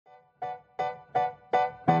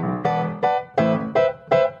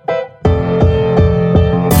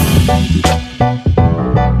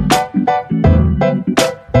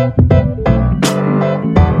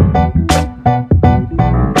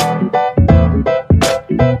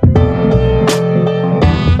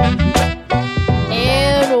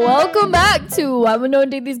Ooh, I'm gonna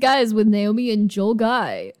date these guys with Naomi and Joel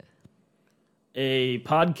Guy. A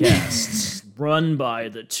podcast run by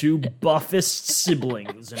the two buffest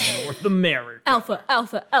siblings in North America. Alpha,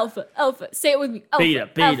 alpha, alpha, alpha. Say it with me. Alpha,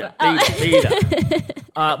 beta.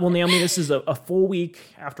 Well, Naomi, this is a full week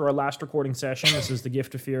after our last recording session. This is the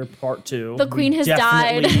Gift of Fear Part 2. The Queen has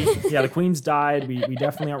died. Yeah, the Queen's died. We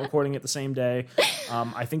definitely aren't recording it the same day.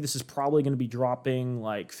 I think this is probably going to be dropping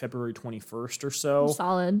like February 21st or so.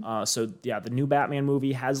 Solid. So, yeah, the new Batman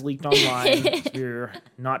movie has leaked online. We're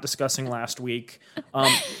not discussing last week.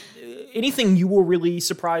 Anything you were really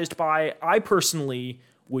surprised by? I personally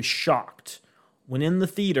was shocked when in the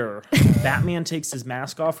theater, Batman takes his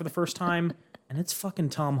mask off for the first time, and it's fucking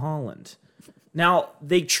Tom Holland. Now,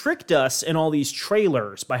 they tricked us in all these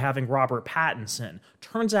trailers by having Robert Pattinson.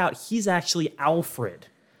 Turns out he's actually Alfred.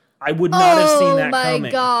 I would not have seen that coming. Oh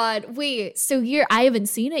my God. Wait, so I haven't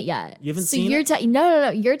seen it yet. You haven't seen it? No.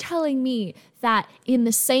 You're telling me that in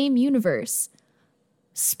the same universe,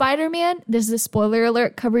 Spider-Man, this is a spoiler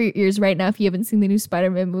alert, cover your ears right now if you haven't seen the new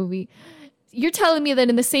Spider-Man movie. You're telling me that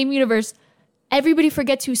in the same universe, everybody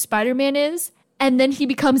forgets who Spider-Man is, and then he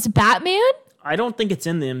becomes Batman? I don't think it's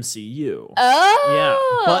in the MCU.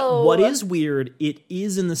 Oh! Yeah, but what is weird, it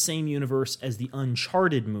is in the same universe as the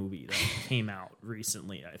Uncharted movie that came out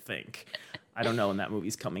recently, I think. I don't know when that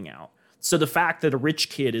movie's coming out. So the fact that a rich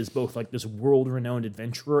kid is both like this world-renowned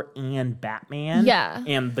adventurer and Batman,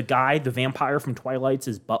 and the guy, the vampire from Twilight's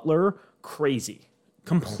his butler, crazy.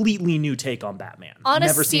 Completely new take on Batman. On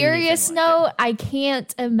Never a serious note, I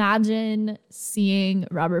can't imagine seeing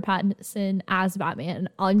Robert Pattinson as Batman.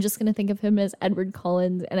 I'm just going to think of him as Edward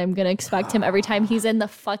Cullen, and I'm going to expect him every time he's in the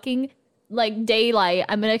fucking like daylight.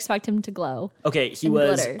 I'm going to expect him to glow. Okay, he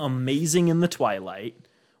was amazing in the Twilight,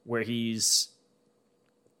 where he's...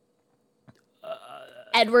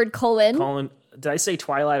 Edward Cullen. Did I say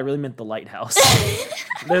Twilight? I really meant The Lighthouse.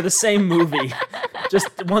 They're the same movie.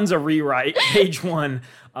 Just one's a rewrite, page one.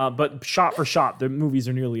 But shot for shot, the movies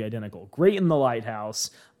are nearly identical. Great in The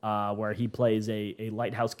Lighthouse, where he plays a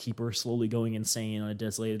lighthouse keeper slowly going insane on a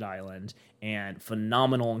desolated island. And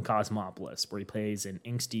phenomenal in Cosmopolis, where he plays an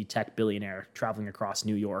angsty tech billionaire traveling across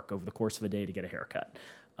New York over the course of a day to get a haircut.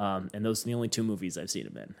 And those are the only two movies I've seen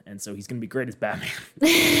him in. And so he's going to be great as Batman.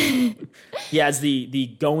 He has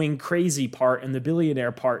the going crazy part and the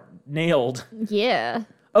billionaire part nailed. Yeah.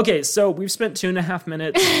 Okay, so we've spent 2.5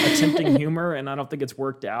 minutes attempting humor, and I don't think it's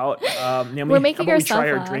worked out. Naomi, we're making how about we try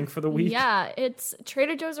ourselves our drink for the week? Yeah, it's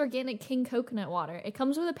Trader Joe's Organic King Coconut Water. It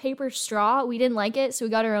comes with a paper straw. We didn't like it, so we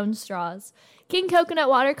got our own straws. King Coconut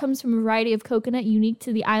Water comes from a variety of coconut unique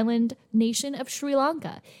to the island nation of Sri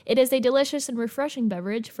Lanka. It is a delicious and refreshing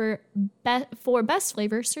beverage for best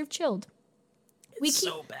flavor served chilled.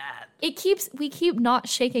 So bad. We keep not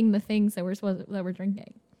shaking the things that we're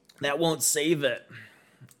drinking. That won't save it.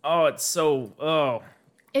 Oh,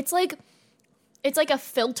 it's like a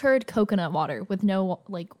filtered coconut water with no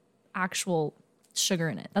like actual sugar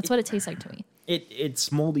in it. That's what it tastes like to me.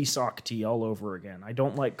 It's moldy sock tea all over again. I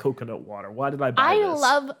don't like coconut water. Why did I buy this? I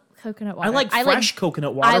love coconut water. I like fresh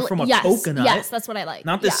coconut water from a coconut. Yes, that's what I like.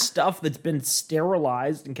 Not this stuff that's been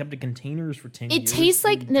sterilized and kept in containers for 10 years. It tastes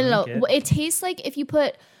like no. It tastes like if you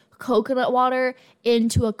put coconut water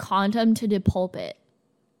into a condom to depulp it.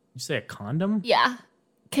 You say a condom? Yeah.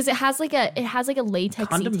 Because it has like a latexy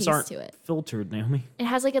Condoms taste aren't to it. Filtered, Naomi. It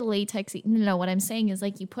has like a latexy. No, what I'm saying is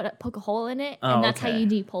like you poke a hole in it, and that's how you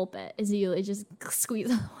depulp it. Is you just squeeze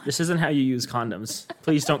it. This isn't how you use condoms.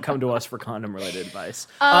 Please don't come to us for condom related advice.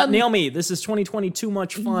 Naomi, this is 2020. Too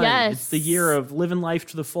much fun. Yes. It's the year of living life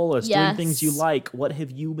to the fullest, doing things you like. What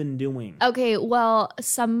have you been doing? Okay, well,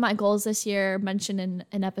 some of my goals this year mentioned in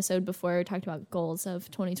an episode before. We talked about goals of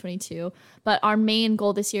 2022, but our main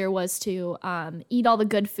goal this year was to eat all the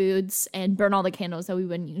good foods and burn all the candles that we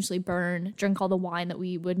wouldn't usually burn, drink all the wine that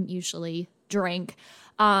we wouldn't usually drink.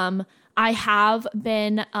 I have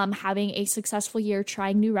been having a successful year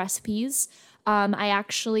trying new recipes. I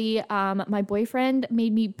actually, my boyfriend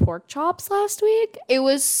made me pork chops last week. It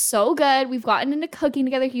was so good. We've gotten into cooking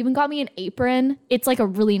together. He even got me an apron. It's like a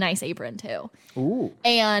really nice apron too. Ooh.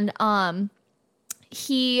 And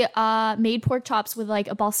he made pork chops with like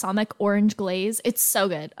a balsamic orange glaze. It's so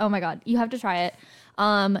good. Oh my God. You have to try it.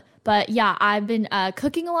 But yeah, I've been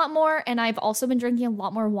cooking a lot more, and I've also been drinking a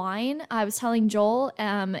lot more wine. I was telling Joel,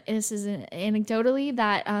 this is anecdotally,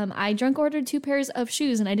 that I ordered 2 pairs of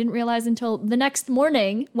shoes, and I didn't realize until the next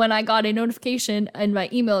morning when I got a notification in my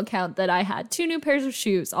email account that I had 2 new pairs of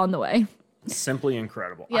shoes on the way. Simply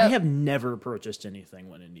incredible. Yep. I have never purchased anything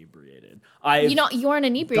when inebriated. You aren't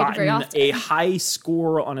inebriated very often. A high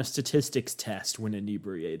score on a statistics test when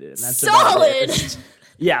inebriated. And that's solid.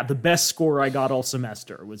 Yeah, the best score I got all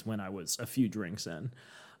semester was when I was a few drinks in.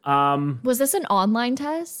 Was this an online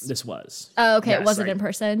test? This was. Oh, okay. Yes, It wasn't in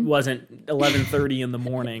person. It wasn't 11:30 in the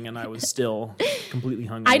morning, and I was still completely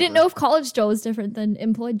hungover. I didn't know if college Joel was different than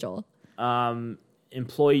employed Joel.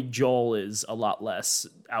 Employee Joel is a lot less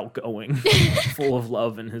outgoing, full of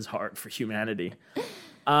love in his heart for humanity.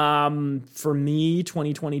 For me,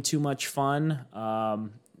 2020 too much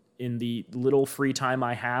fun. In the little free time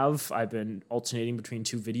I have, I've been alternating between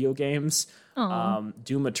 2 video games.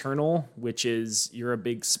 Doom Eternal, which is you're a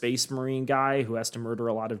big space marine guy who has to murder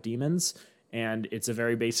a lot of demons. And it's a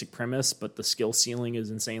very basic premise, but the skill ceiling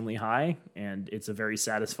is insanely high. And it's a very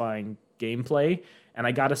satisfying gameplay. And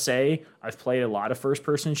I gotta say, I've played a lot of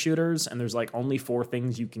first-person shooters, and there's like only 4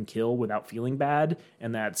 things you can kill without feeling bad.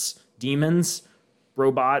 And that's demons,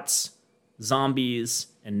 robots, zombies,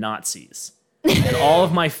 and Nazis. And all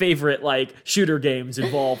of my favorite like shooter games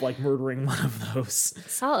involve like murdering one of those.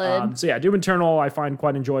 Solid. So yeah, Doom Eternal I find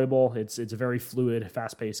quite enjoyable. It's a very fluid,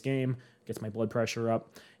 fast-paced game. Gets my blood pressure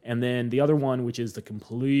up. And then the other one, which is the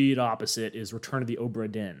complete opposite, is Return of the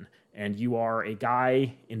Obra Dinn. And you are a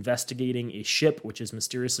guy investigating a ship which is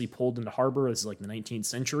mysteriously pulled into harbor. This is like the 19th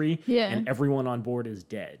century. Yeah. And everyone on board is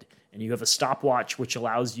dead. And you have a stopwatch which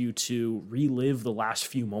allows you to relive the last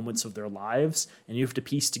few moments of their lives. And you have to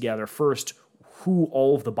piece together first who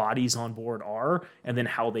all of the bodies on board are, and then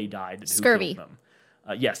how they died and Scurvy. who killed them.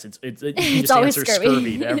 Yes, you can It's just always answer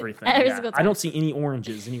scurvy. to everything. Every Yeah. single I time. don't see any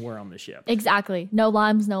oranges anywhere on the ship. Exactly. No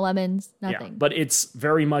limes, no lemons, nothing. Yeah, but it's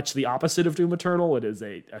very much the opposite of Doom Eternal. It is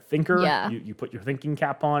a thinker. Yeah. You put your thinking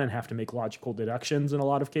cap on and have to make logical deductions in a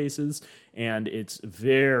lot of cases, and it's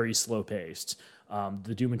very slow paced.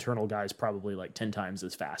 The Doom Eternal guy is probably like 10 times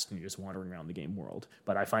as fast and you're just wandering around the game world.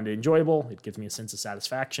 But I find it enjoyable. It gives me a sense of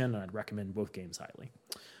satisfaction, and I'd recommend both games highly.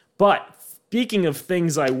 But speaking of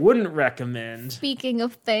things I wouldn't recommend, Speaking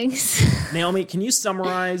of things. Naomi, can you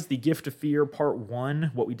summarize The Gift of Fear Part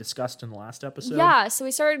 1, what we discussed in the last episode? Yeah, so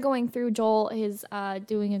we started going through Joel. He's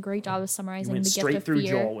doing a great job of summarizing Went The Gift straight of through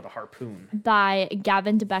Fear Joel with a harpoon. by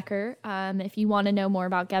Gavin DeBecker. If you want to know more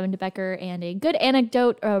about Gavin DeBecker and a good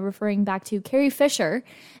anecdote referring back to Carrie Fisher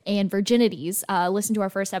and virginities, listen to our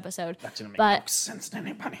first episode. That's going to make no sense to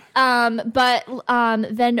anybody.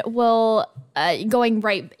 Then we'll going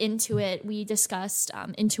right into it. We discussed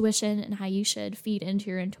intuition and how you should feed into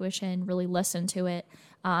your intuition, really listen to it.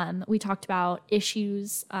 We talked about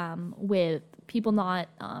issues with people not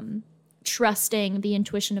trusting the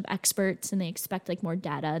intuition of experts, and they expect like more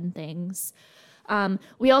data and things.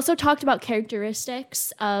 We also talked about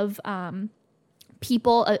characteristics of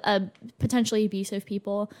people, potentially abusive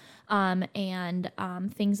people, and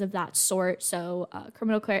things of that sort. So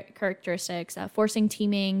criminal characteristics, forcing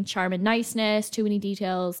teaming, charm and niceness, too many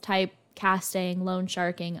details, type casting, loan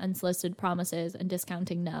sharking, unsolicited promises, and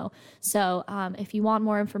discounting no. So if you want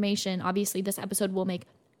more information, obviously this episode will make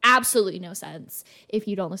absolutely no sense if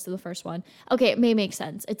you don't listen to the first one. Okay, it may make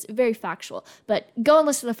sense. It's very factual, but go and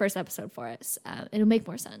listen to the first episode for us. It'll make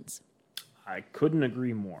more sense. I couldn't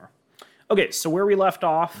agree more. Okay, so where we left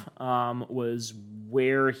off was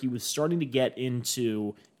where he was starting to get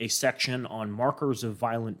into a section on markers of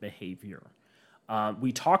violent behavior.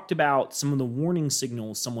 We talked about some of the warning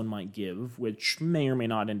signals someone might give, which may or may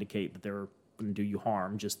not indicate that they're going to do you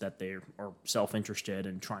harm, just that they are self-interested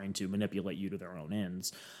and trying to manipulate you to their own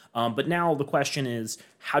ends. But now the question is,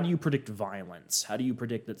 how do you predict violence? How do you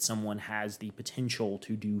predict that someone has the potential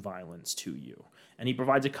to do violence to you? And he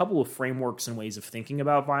provides a couple of frameworks and ways of thinking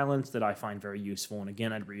about violence that I find very useful. And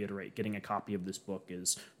again, I'd reiterate, getting a copy of this book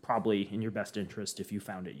is probably in your best interest if you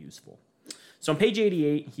found it useful. So on page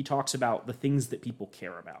 88, he talks about the things that people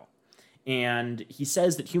care about. And he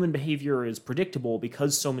says that human behavior is predictable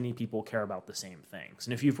because so many people care about the same things.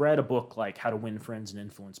 And if you've read a book like How to Win Friends and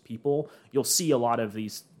Influence People, you'll see a lot of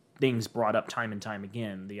these things brought up time and time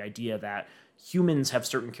again. The idea that humans have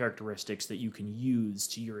certain characteristics that you can use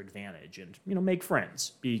to your advantage and, make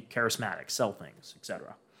friends, be charismatic, sell things,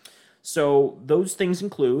 etc. So those things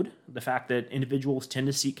include the fact that individuals tend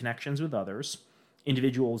to seek connections with others.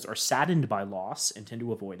 Individuals are saddened by loss and tend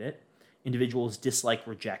to avoid it. Individuals dislike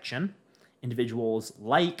rejection. Individuals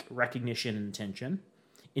like recognition and attention.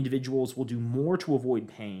 Individuals will do more to avoid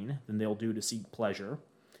pain than they'll do to seek pleasure.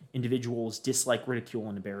 Individuals dislike ridicule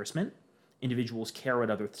and embarrassment. Individuals care what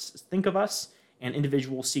others think of us. And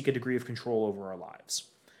individuals seek a degree of control over our lives.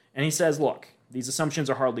 And he says, look, these assumptions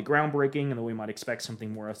are hardly groundbreaking, and though we might expect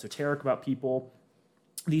something more esoteric about people,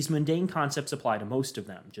 these mundane concepts apply to most of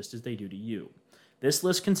them, just as they do to you. This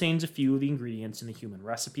list contains a few of the ingredients in the human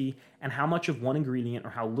recipe, and how much of one ingredient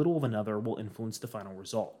or how little of another will influence the final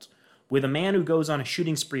result. With a man who goes on a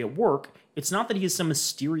shooting spree at work, it's not that he has some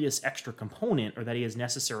mysterious extra component or that he has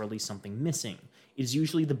necessarily something missing. It is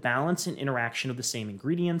usually the balance and interaction of the same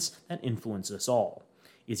ingredients that influence us all.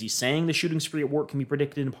 Is he saying the shooting spree at work can be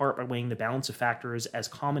predicted in part by weighing the balance of factors as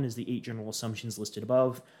common as the 8 general assumptions listed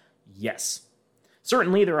above? Yes.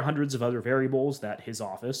 Certainly, there are hundreds of other variables that his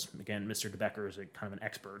office, again, Mr. DeBecker is a kind of an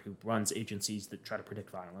expert who runs agencies that try to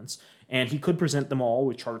predict violence, and he could present them all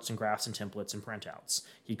with charts and graphs and templates and printouts.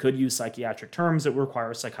 He could use psychiatric terms that would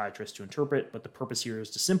require a psychiatrist to interpret, but the purpose here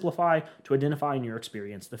is to simplify, to identify in your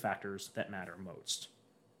experience the factors that matter most.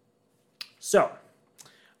 So,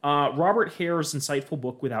 Robert Hare's insightful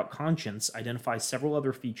book, Without Conscience, identifies several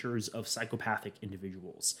other features of psychopathic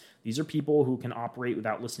individuals. These are people who can operate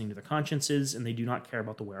without listening to their consciences, and they do not care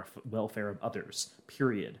about the welfare of others,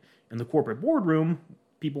 period. In the corporate boardroom,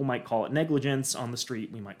 people might call it negligence. On the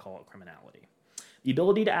street, we might call it criminality. The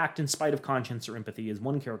ability to act in spite of conscience or empathy is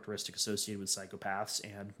one characteristic associated with psychopaths,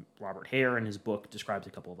 and Robert Hare in his book describes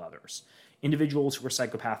a couple of others. Individuals who are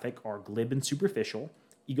psychopathic are glib and superficial,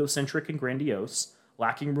 egocentric and grandiose,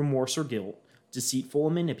 lacking remorse or guilt, deceitful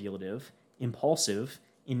and manipulative, impulsive,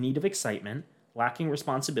 in need of excitement, lacking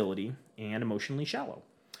responsibility, and emotionally shallow.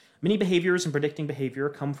 Many errors in predicting behavior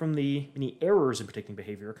come from the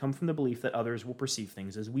belief that others will perceive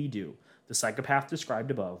things as we do. The psychopath described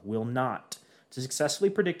above will not. To successfully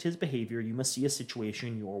predict his behavior, you must see a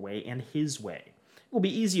situation your way and his way. It will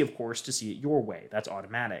be easy, of course, to see it your way. That's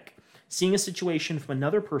automatic. Seeing a situation from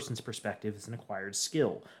another person's perspective is an acquired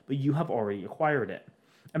skill, but you have already acquired it.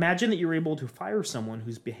 Imagine that you're able to fire someone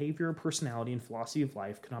whose behavior, personality, and philosophy of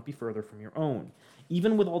life could not be further from your own.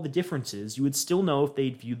 Even with all the differences, you would still know if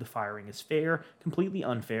they'd viewed the firing as fair, completely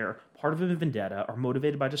unfair, part of a vendetta, or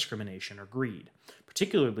motivated by discrimination or greed.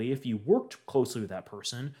 Particularly if you worked closely with that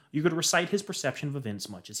person, you could recite his perception of events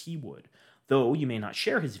much as he would. Though you may not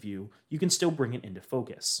share his view, you can still bring it into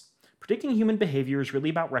focus. Predicting human behavior is really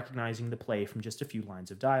about recognizing the play from just a few lines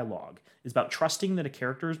of dialogue. It's about trusting that a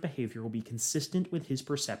character's behavior will be consistent with his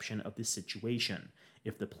perception of the situation.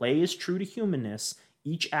 If the play is true to humanness,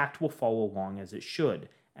 each act will follow along as it should,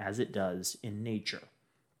 as it does in nature.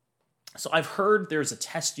 So I've heard there's a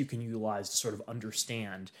test you can utilize to sort of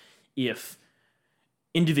understand if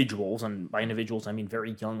individuals, and by individuals I mean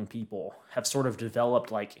very young people, have sort of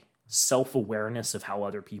developed like self-awareness of how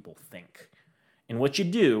other people think. And what you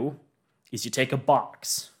do is you take a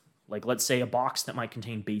box, like let's say a box that might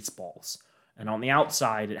contain baseballs. And on the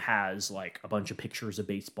outside, it has like a bunch of pictures of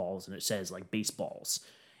baseballs and it says like baseballs.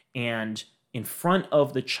 And in front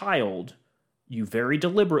of the child, you very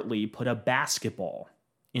deliberately put a basketball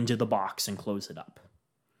into the box and close it up.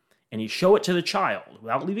 And you show it to the child.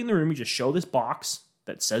 Without leaving the room, you just show this box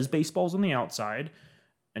that says baseballs on the outside,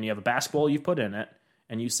 and you have a basketball you've put in it,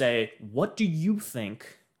 and you say, what do you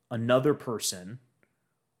think another person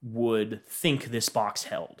would think this box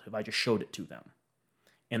held if I just showed it to them?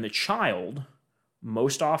 And the child, more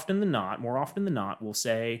often than not, will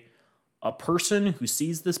say, a person who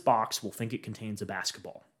sees this box will think it contains a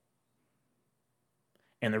basketball.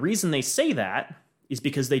 And the reason they say that is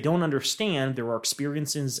because they don't understand there are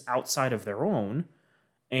experiences outside of their own,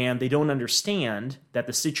 and they don't understand that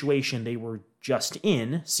the situation they were just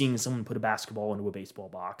in, seeing someone put a basketball into a baseball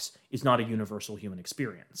box, is not a universal human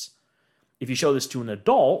experience. If you show this to an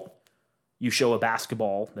adult, you show a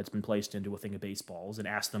basketball that's been placed into a thing of baseballs and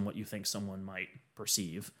ask them what you think someone might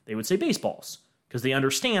perceive, they would say baseballs, because they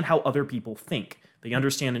understand how other people think. They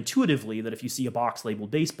understand intuitively that if you see a box labeled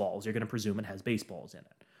baseballs, you're going to presume it has baseballs in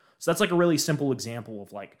it. So that's like a really simple example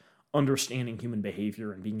of like understanding human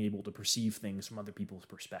behavior and being able to perceive things from other people's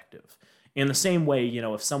perspective. In the same way,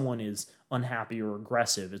 if someone is unhappy or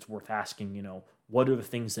aggressive, it's worth asking, what are the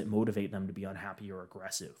things that motivate them to be unhappy or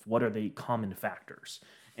aggressive? What are the common factors?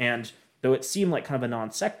 And though it seemed like kind of a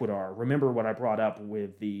non sequitur, remember what I brought up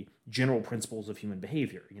with the general principles of human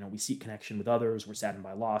behavior. We seek connection with others, we're saddened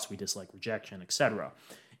by loss, we dislike rejection, etc.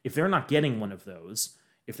 If they're not getting one of those,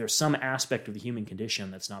 if there's some aspect of the human condition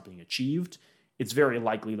that's not being achieved, it's very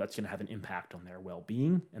likely that's going to have an impact on their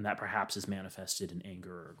well-being, and that perhaps is manifested in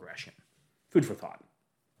anger or aggression. Food for thought.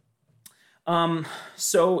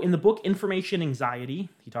 So in the book Information Anxiety,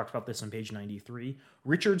 he talks about this on page 93,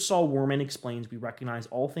 Richard Saul Worman explains we recognize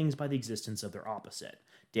all things by the existence of their opposite.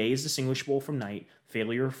 Day is distinguishable from night,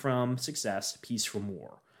 failure from success, peace from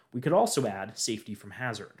war. We could also add safety from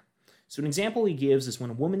hazard. So an example he gives is when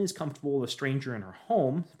a woman is comfortable with a stranger in her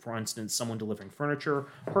home, for instance, someone delivering furniture,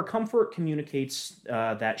 her comfort communicates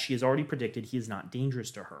that she has already predicted he is not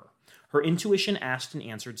dangerous to her. Her intuition asked and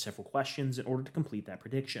answered several questions in order to complete that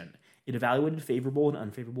prediction. It evaluated favorable and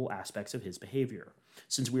unfavorable aspects of his behavior.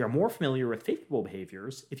 Since we are more familiar with favorable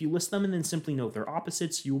behaviors, if you list them and then simply note their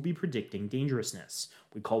opposites, you will be predicting dangerousness.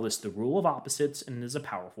 We call this the rule of opposites, and it is a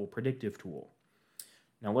powerful predictive tool.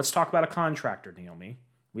 Now let's talk about a contractor, Naomi.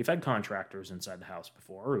 We've had contractors inside the house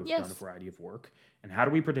before who've done a variety of work. And how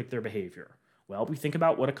do we predict their behavior? Well, we think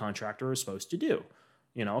about what a contractor is supposed to do.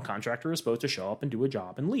 You know, a contractor is supposed to show up and do a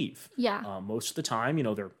job and leave. Yeah. Most of the time, you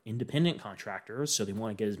know, they're independent contractors, so they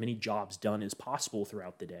want to get as many jobs done as possible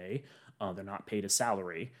throughout the day. They're not paid a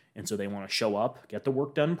salary, and so they want to show up, get the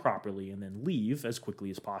work done properly, and then leave as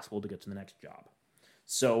quickly as possible to get to the next job.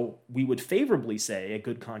 So we would favorably say a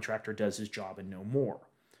good contractor does his job and no more.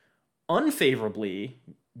 Unfavorably,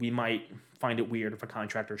 we might find it weird if a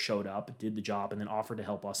contractor showed up, did the job, and then offered to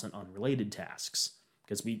help us on unrelated tasks,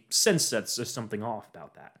 because we sense that's just something off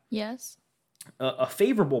about that. Yes. A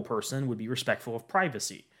favorable person would be respectful of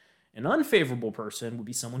privacy. An unfavorable person would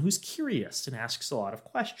be someone who's curious and asks a lot of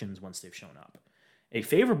questions once they've shown up. A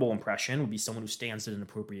favorable impression would be someone who stands at an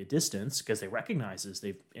appropriate distance because they recognizes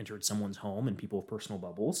they've entered someone's home and people have personal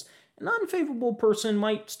bubbles. An unfavorable person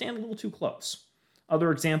might stand a little too close.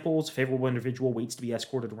 Other examples: a favorable individual waits to be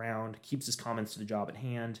escorted around, keeps his comments to the job at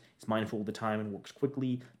hand, is mindful of the time and works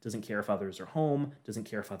quickly, doesn't care if others are home, doesn't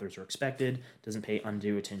care if others are expected, doesn't pay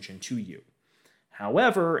undue attention to you.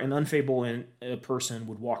 However, an unfavorable person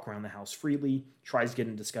would walk around the house freely, tries to get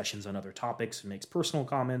in discussions on other topics, and makes personal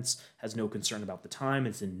comments, has no concern about the time,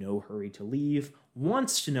 is in no hurry to leave,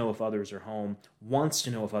 wants to know if others are home, wants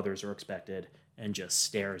to know if others are expected, and just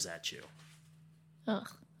stares at you. Ugh,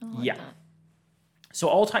 I don't like that. So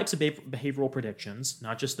all types of behavioral predictions,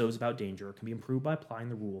 not just those about danger, can be improved by applying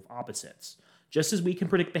the rule of opposites. Just as we can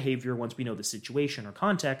predict behavior once we know the situation or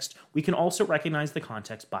context, we can also recognize the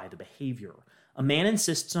context by the behavior. A man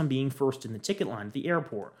insists on being first in the ticket line at the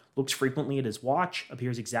airport, looks frequently at his watch,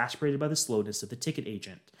 appears exasperated by the slowness of the ticket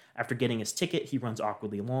agent. After getting his ticket, he runs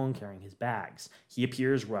awkwardly along carrying his bags. He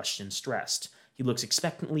appears rushed and stressed. He looks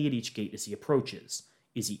expectantly at each gate as he approaches.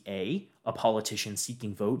 Is he a politician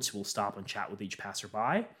seeking votes who will stop and chat with each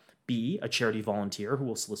passerby? B, a charity volunteer who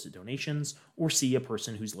will solicit donations? Or C, a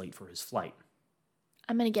person who's late for his flight?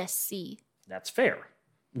 I'm going to guess C. That's fair.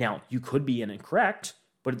 Now, you could be incorrect,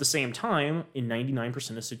 but at the same time, in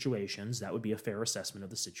 99% of situations, that would be a fair assessment of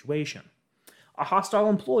the situation. A hostile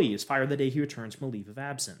employee is fired the day he returns from a leave of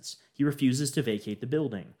absence. He refuses to vacate the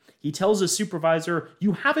building. He tells his supervisor,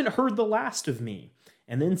 "You haven't heard the last of me,"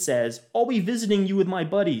 and then says, "I'll be visiting you with my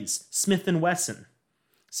buddies, Smith and Wesson."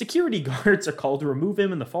 Security guards are called to remove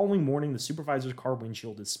him, and the following morning, the supervisor's car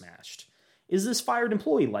windshield is smashed. Is this fired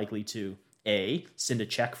employee likely to A, send a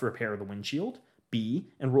check for repair of the windshield, B,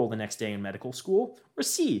 enroll the next day in medical school, or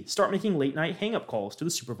C, start making late-night hang-up calls to the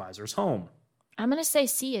supervisor's home? I'm going to say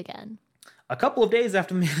C again. A couple of days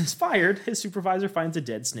after the man is fired, his supervisor finds a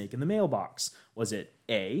dead snake in the mailbox. Was it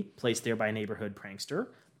A, placed there by a neighborhood prankster,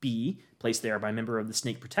 B, placed there by a member of the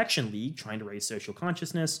Snake Protection League trying to raise social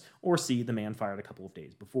consciousness, or C, the man fired a couple of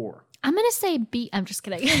days before? I'm going to say B. I'm just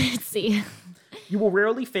kidding. It's C. You will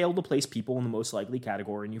rarely fail to place people in the most likely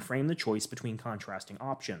category, and you frame the choice between contrasting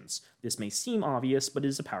options. This may seem obvious, but it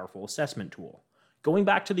is a powerful assessment tool. Going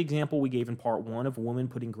back to the example we gave in part 1 of a woman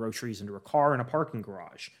putting groceries into her car in a parking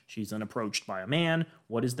garage. She's then approached by a man.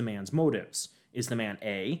 What is the man's motives? Is the man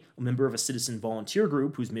A member of a citizen volunteer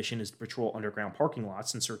group whose mission is to patrol underground parking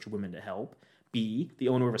lots in search of women to help? B, the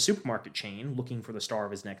owner of a supermarket chain looking for the star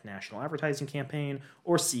of his next national advertising campaign?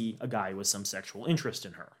 Or C, a guy with some sexual interest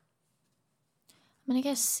in her? I'm going to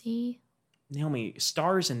guess C. Naomi,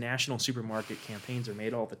 stars in national supermarket campaigns are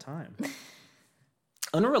made all the time.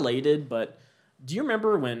 Unrelated, but do you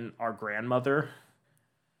remember when our grandmother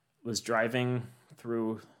was driving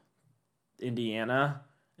through Indiana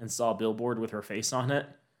and saw a billboard with her face on it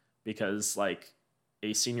because, like,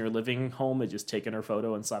 a senior living home had just taken her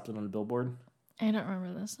photo and slapped it on the billboard? I don't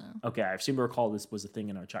remember this now. Okay, I seem to recall this was a thing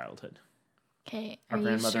in our childhood. Okay, our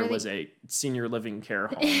grandmother was a senior living care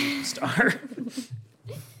home star.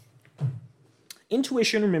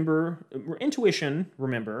 Intuition, remember,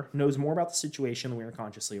 knows more about the situation than we are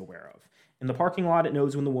consciously aware of. In the parking lot, it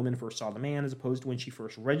knows when the woman first saw the man as opposed to when she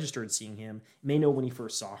first registered seeing him. It may know when he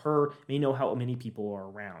first saw her. It may know how many people are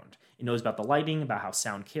around. It knows about the lighting, about how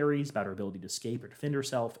sound carries, about her ability to escape or defend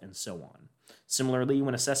herself, and so on. Similarly,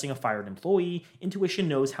 when assessing a fired employee, intuition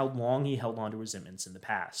knows how long he held on to resentments in the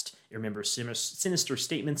past. It remembers sinister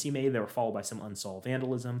statements he made that were followed by some unsolved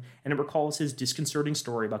vandalism, and it recalls his disconcerting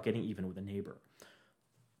story about getting even with a neighbor.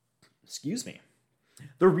 Excuse me.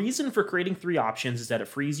 The reason for creating 3 options is that it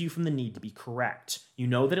frees you from the need to be correct. You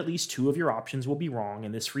know that at least 2 of your options will be wrong,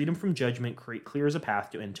 and this freedom from judgment clears a path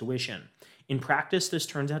to intuition. In practice, this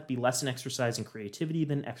turns out to be less an exercise in creativity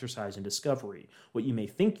than an exercise in discovery. What you may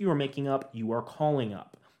think you are making up, you are calling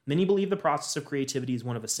up. Many believe the process of creativity is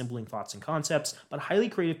one of assembling thoughts and concepts, but highly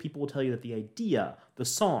creative people will tell you that the idea, the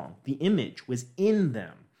song, the image was in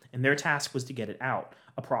them, and their task was to get it out,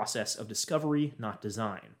 a process of discovery, not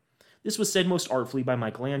design. This was said most artfully by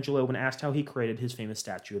Michelangelo when asked how he created his famous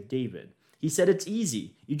statue of David. He said it's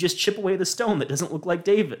easy. You just chip away the stone that doesn't look like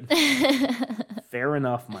David. Fair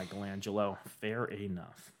enough, Michelangelo. Fair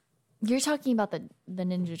enough. You're talking about the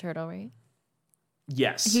Ninja Turtle, right?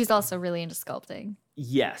 Yes. He's also really into sculpting.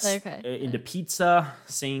 Yes. Okay. Into pizza,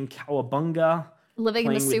 saying cowabunga. Living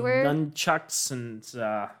in the sewer. With nunchucks and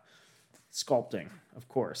sculpting, of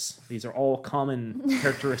course. These are all common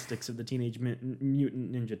characteristics of the Teenage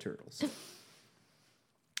Mutant Ninja Turtles.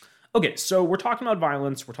 Okay, so we're talking about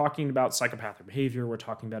violence, we're talking about psychopathic behavior, we're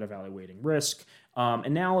talking about evaluating risk,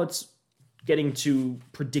 and now it's getting to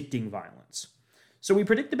predicting violence. So we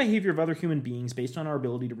predict the behavior of other human beings based on our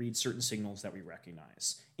ability to read certain signals that we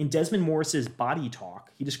recognize. In Desmond Morris's Body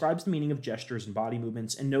Talk, he describes the meaning of gestures and body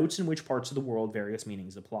movements and notes in which parts of the world various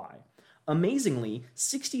meanings apply. Amazingly,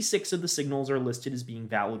 66 of the signals are listed as being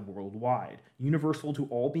valid worldwide, universal to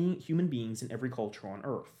all human beings in every culture on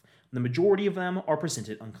Earth. The majority of them are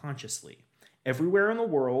presented unconsciously. Everywhere in the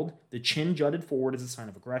world, the chin jutted forward is a sign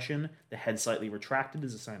of aggression, the head slightly retracted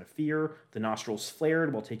is a sign of fear, the nostrils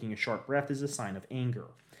flared while taking a sharp breath is a sign of anger.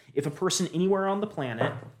 If a person anywhere on the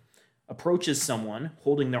planet approaches someone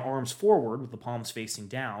holding their arms forward with the palms facing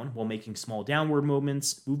down while making small downward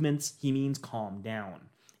movements, he means calm down.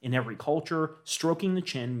 In every culture, stroking the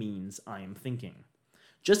chin means I am thinking.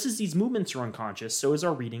 Just as these movements are unconscious, so is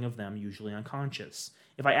our reading of them usually unconscious.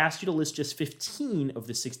 If I asked you to list just 15 of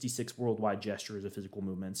the 66 worldwide gestures of physical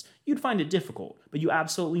movements, you'd find it difficult, but you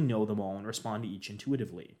absolutely know them all and respond to each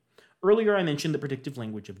intuitively. Earlier I mentioned the predictive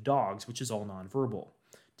language of dogs, which is all nonverbal.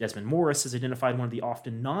 Desmond Morris has identified one of the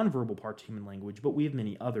often nonverbal parts of human language, but we have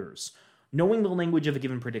many others. Knowing the language of a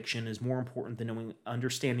given prediction is more important than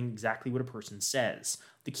understanding exactly what a person says.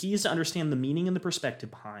 The key is to understand the meaning and the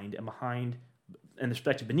perspective behind and the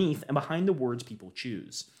perspective beneath and behind the words people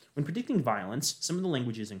choose. When predicting violence, some of the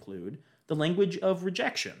languages include the language of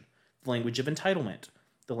rejection, the language of entitlement,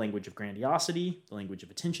 the language of grandiosity, the language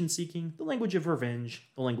of attention-seeking, the language of revenge,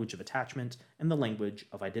 the language of attachment, and the language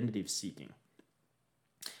of identity-seeking.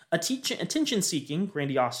 Attention-seeking,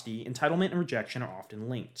 grandiosity, entitlement, and rejection are often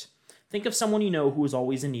linked. Think of someone you know who is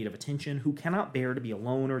always in need of attention, who cannot bear to be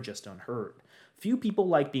alone or just unheard. Few people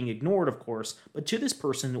like being ignored, of course, but to this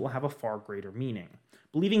person it will have a far greater meaning.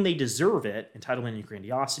 Believing they deserve it, entitlement and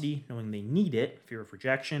grandiosity, knowing they need it, fear of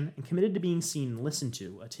rejection, and committed to being seen and listened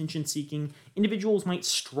to, attention-seeking, individuals might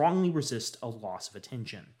strongly resist a loss of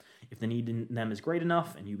attention. If the need in them is great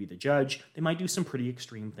enough, and you be the judge, they might do some pretty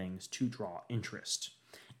extreme things to draw interest.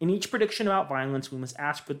 In each prediction about violence, we must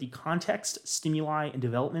ask what the context, stimuli, and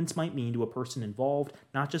developments might mean to a person involved,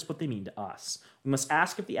 not just what they mean to us. We must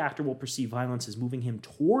ask if the actor will perceive violence as moving him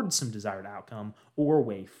towards some desired outcome or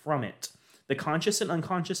away from it. The conscious and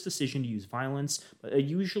unconscious decision to use violence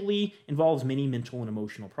usually involves many mental and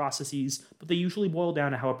emotional processes, but they usually boil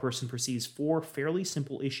down to how a person perceives four fairly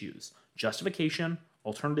simple issues: justification,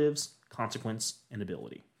 alternatives, consequence, and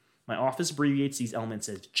ability. My office abbreviates these elements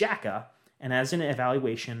as JACA, and as an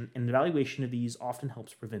evaluation of these often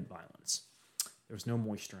helps prevent violence. There's no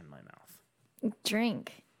moisture in my mouth.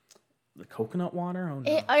 Drink. The coconut water? Oh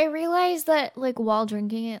no. I realized that while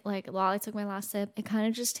drinking it, while I took my last sip, it kind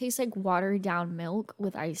of just tastes like watered down milk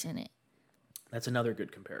with ice in it. That's another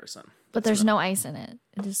good comparison. But there's no ice in it.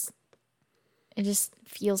 It just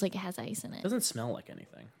feels like it has ice in it. It doesn't smell like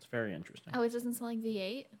anything. It's very interesting. Oh, it doesn't smell like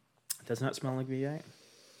V8? It does not smell like V8?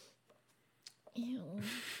 Ew.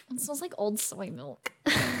 It smells like old soy milk.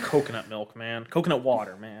 Coconut milk, man. Coconut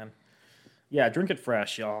water, man. Yeah, drink it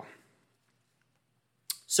fresh, y'all.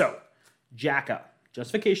 So, JACA,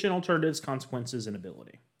 justification, alternatives, consequences, and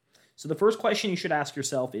ability. So the first question you should ask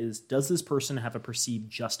yourself is, does this person have a perceived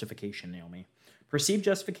justification, Naomi? Perceived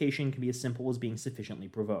justification can be as simple as being sufficiently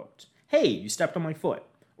provoked. Hey, you stepped on my foot.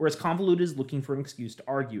 Or as convoluted as looking for an excuse to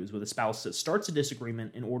argue as with a spouse that starts a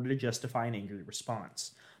disagreement in order to justify an angry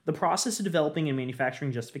response. The process of developing and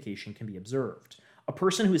manufacturing justification can be observed. A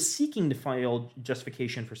person who is seeking to find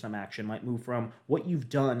justification for some action might move from what you've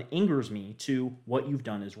done angers me to what you've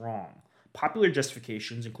done is wrong. Popular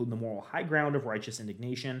justifications include the moral high ground of righteous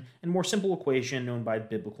indignation and more simple equation known by the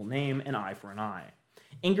biblical name, an eye for an eye.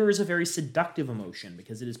 Anger is a very seductive emotion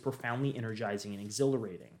because it is profoundly energizing and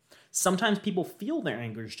exhilarating. Sometimes people feel their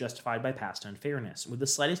anger is justified by past unfairness. With the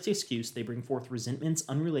slightest excuse, they bring forth resentments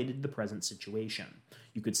unrelated to the present situation.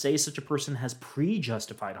 You could say such a person has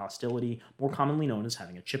pre-justified hostility, more commonly known as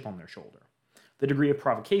having a chip on their shoulder. The degree of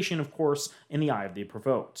provocation, of course, in the eye of the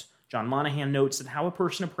provoked. John Monahan notes that how a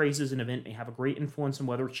person appraises an event may have a great influence on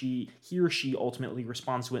whether he or she ultimately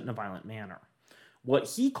responds to it in a violent manner. What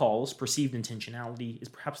he calls perceived intentionality is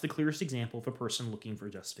perhaps the clearest example of a person looking for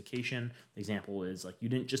justification. The example is like, you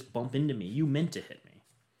didn't just bump into me, you meant to hit me.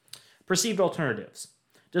 Perceived alternatives.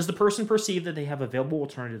 Does the person perceive that they have available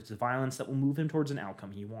alternatives to violence that will move him towards an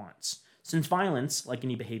outcome he wants? Since violence, like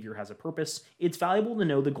any behavior, has a purpose, it's valuable to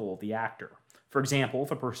know the goal of the actor. For example,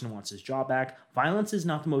 if a person wants his job back, violence is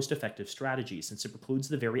not the most effective strategy since it precludes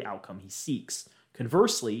the very outcome he seeks.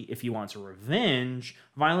 Conversely, if he wants a revenge,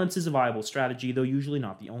 violence is a viable strategy, though usually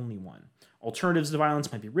not the only one. Alternatives to violence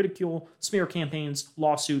might be ridicule, smear campaigns,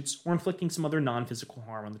 lawsuits, or inflicting some other non-physical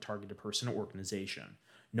harm on the targeted person or organization.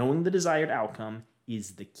 Knowing the desired outcome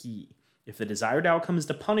is the key. If the desired outcome is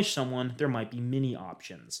to punish someone, there might be many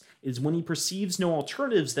options. It is when he perceives no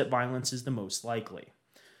alternatives that violence is the most likely.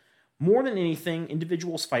 More than anything,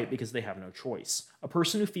 individuals fight because they have no choice. A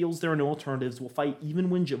person who feels there are no alternatives will fight even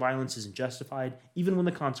when violence isn't justified, even when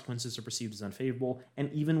the consequences are perceived as unfavorable,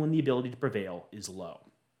 and even when the ability to prevail is low.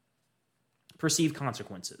 Perceived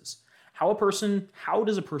consequences. How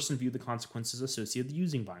does a person view the consequences associated with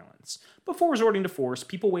using violence? Before resorting to force,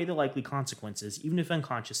 people weigh the likely consequences, even if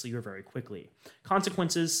unconsciously or very quickly.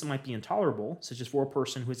 Consequences might be intolerable, such as for a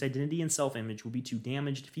person whose identity and self-image would be too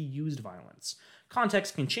damaged if he used violence.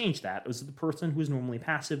 Context can change that, as the person who is normally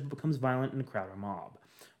passive becomes violent in a crowd or mob.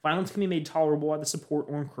 Violence can be made tolerable by the support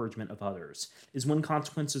or encouragement of others. It is when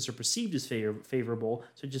consequences are perceived as favorable,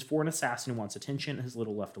 such as for an assassin who wants attention and has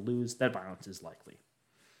little left to lose, that violence is likely.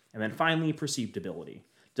 And then finally, perceived ability.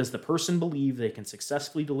 Does the person believe they can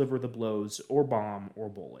successfully deliver the blows or bomb or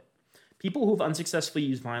bullet? People who have unsuccessfully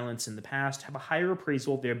used violence in the past have a higher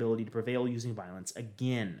appraisal of their ability to prevail using violence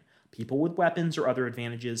again. People with weapons or other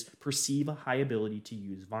advantages perceive a high ability to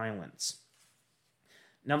use violence.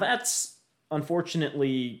 Now that's,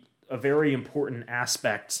 unfortunately, a very important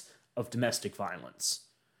aspect of domestic violence.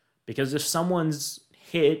 Because if someone's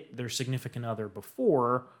hit their significant other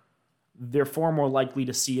before, they're far more likely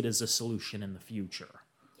to see it as a solution in the future.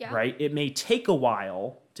 Yeah. Right? It may take a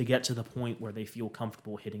while to get to the point where they feel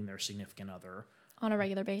comfortable hitting their significant other on a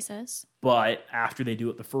regular basis. But after they do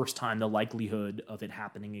it the first time, the likelihood of it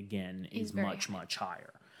happening again is much, much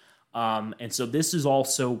higher. And so this is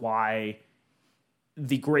also why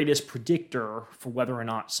the greatest predictor for whether or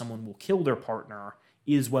not someone will kill their partner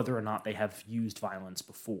is whether or not they have used violence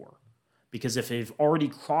before. Because if they've already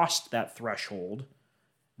crossed that threshold,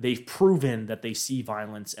 they've proven that they see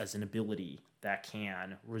violence as an ability that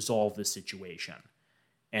can resolve the situation.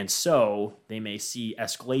 And so they may see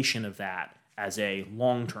escalation of that as a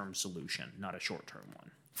long-term solution, not a short-term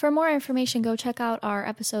one. For more information, go check out our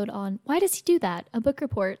episode on Why Does He Do That? A book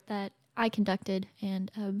report that I conducted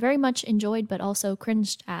and very much enjoyed, but also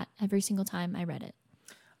cringed at every single time I read it.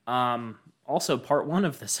 Also, part 1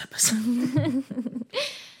 of this episode.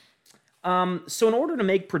 So in order to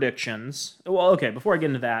make predictions, before I get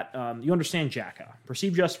into that, you understand JACA.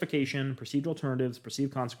 Perceived justification, perceived alternatives,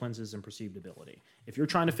 perceived consequences, and perceived ability. If you're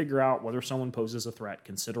trying to figure out whether someone poses a threat,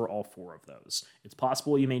 consider all 4 of those. It's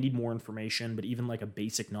possible you may need more information, but even like a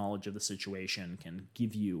basic knowledge of the situation can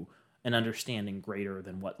give you an understanding greater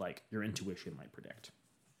than what like your intuition might predict.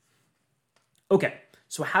 Okay,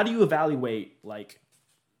 so how do you evaluate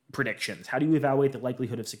predictions? How do you evaluate the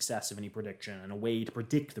likelihood of success of any prediction and a way to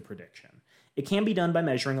predict the prediction? It can be done by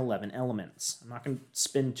measuring 11 elements. I'm not going to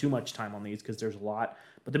spend too much time on these because there's a lot,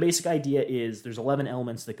 but the basic idea is there's 11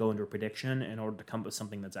 elements that go into a prediction in order to come up with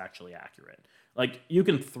something that's actually accurate. Like, you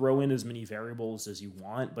can throw in as many variables as you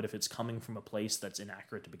want, but if it's coming from a place that's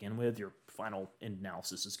inaccurate to begin with, your final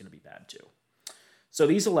analysis is going to be bad too. So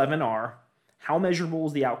these 11 are: how measurable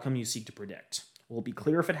is the outcome you seek to predict? Will it be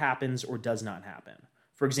clear if it happens or does not happen?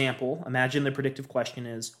 For example, imagine the predictive question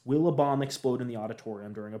is, will a bomb explode in the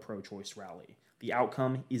auditorium during a pro-choice rally? The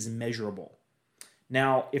outcome is measurable.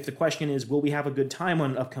 Now, if the question is, will we have a good time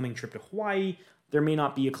on an upcoming trip to Hawaii? There may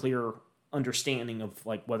not be a clear understanding of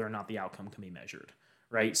whether or not the outcome can be measured,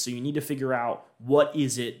 right? So you need to figure out, what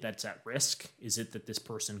is it that's at risk? Is it that this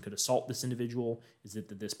person could assault this individual? Is it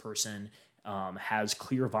that this person has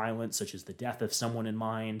clear violence, such as the death of someone in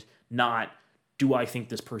mind? Not, do I think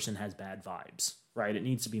this person has bad vibes? Right? It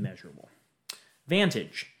needs to be measurable.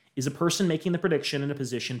 Vantage. Is a person making the prediction in a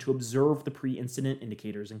position to observe the pre-incident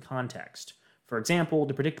indicators in context? For example,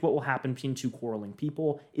 to predict what will happen between 2 quarreling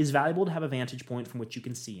people, it is valuable to have a vantage point from which you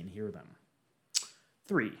can see and hear them.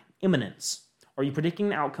 3. Imminence. Are you predicting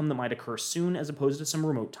an outcome that might occur soon as opposed to some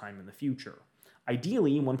remote time in the future?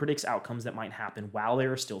 Ideally, one predicts outcomes that might happen while they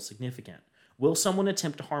are still significant. Will someone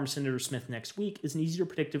attempt to harm Senator Smith next week is an easier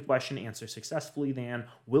predictive question to answer successfully than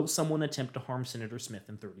will someone attempt to harm Senator Smith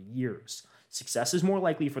in 30 years? Success is more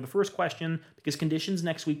likely for the first question because conditions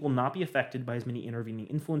next week will not be affected by as many intervening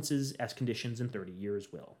influences as conditions in 30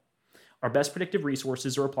 years will. Our best predictive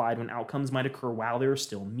resources are applied when outcomes might occur while they are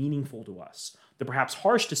still meaningful to us. Though perhaps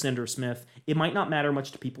harsh to Senator Smith, it might not matter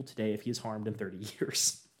much to people today if he is harmed in 30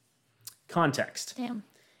 years. Context. Damn.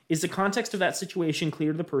 Is the context of that situation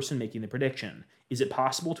clear to the person making the prediction? Is it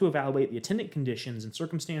possible to evaluate the attendant conditions and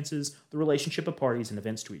circumstances, the relationship of parties and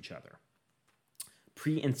events to each other?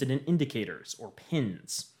 Pre-incident indicators, or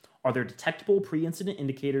PINs. Are there detectable pre-incident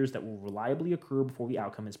indicators that will reliably occur before the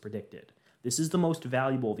outcome is predicted? This is the most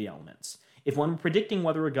valuable of the elements. If one were predicting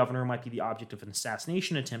whether a governor might be the object of an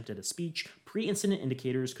assassination attempt at a speech, pre-incident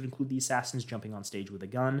indicators could include the assassins jumping on stage with a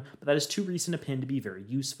gun, but that is too recent a pin to be very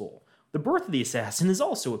useful. The birth of the assassin is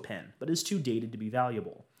also a pin, but is too dated to be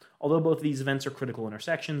valuable. Although both of these events are critical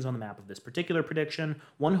intersections on the map of this particular prediction,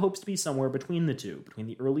 one hopes to be somewhere between the two, between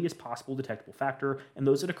the earliest possible detectable factor and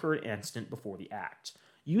those that occur an instant before the act.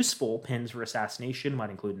 Useful pins for assassination might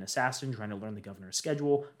include an assassin trying to learn the governor's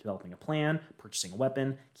schedule, developing a plan, purchasing a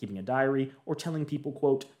weapon, keeping a diary, or telling people,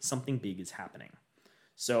 quote, something big is happening.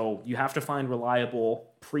 So you have to find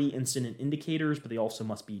reliable pre-incident indicators, but they also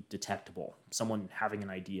must be detectable. Someone having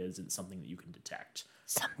an idea isn't something that you can detect.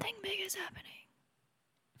 Something big is Yeah.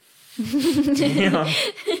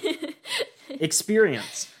 happening.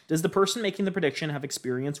 Experience. Does the person making the prediction have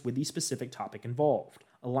experience with the specific topic involved?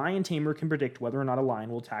 A lion tamer can predict whether or not a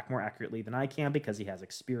lion will attack more accurately than I can because he has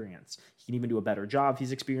experience. He can even do a better job if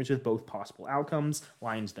he's experienced with both possible outcomes,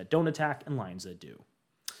 lions that don't attack and lions that do.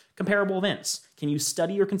 Comparable events. Can you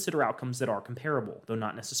study or consider outcomes that are comparable, though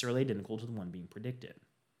not necessarily identical to the one being predicted?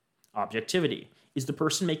 Objectivity. Is the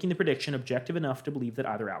person making the prediction objective enough to believe that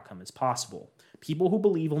either outcome is possible? People who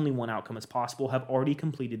believe only one outcome is possible have already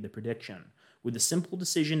completed the prediction. With the simple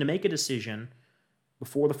decision to make a decision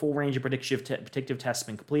before the full range of predictive tests has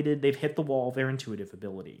been completed, they've hit the wall of their intuitive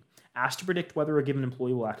ability. Asked to predict whether a given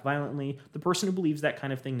employee will act violently, the person who believes that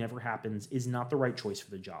kind of thing never happens is not the right choice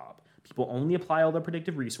for the job. People only apply all their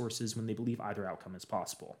predictive resources when they believe either outcome is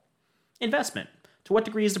possible. Investment. To what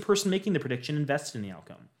degree is the person making the prediction invested in the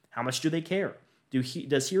outcome? How much do they care?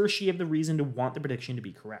 Does he or she have the reason to want the prediction to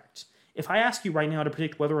be correct? If I ask you right now to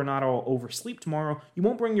predict whether or not I'll oversleep tomorrow, you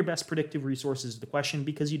won't bring your best predictive resources to the question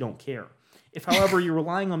because you don't care. If, however, you're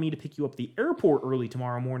relying on me to pick you up at the airport early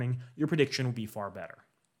tomorrow morning, your prediction will be far better.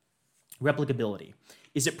 Replicability.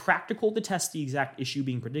 Is it practical to test the exact issue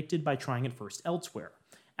being predicted by trying it first elsewhere?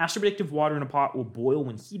 As to predict if water in a pot will boil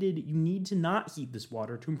when heated, you need to not heat this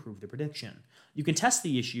water to improve the prediction. You can test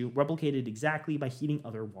the issue, replicate it exactly by heating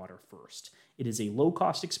other water first. It is a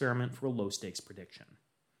low-cost experiment for a low-stakes prediction.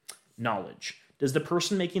 Knowledge. Does the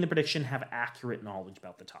person making the prediction have accurate knowledge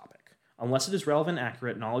about the topic? Unless it is relevant and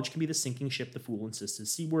accurate, knowledge can be the sinking ship the fool insists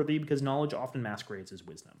is seaworthy because knowledge often masquerades as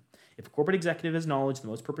wisdom. If a corporate executive has knowledge that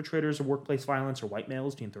most perpetrators of workplace violence are white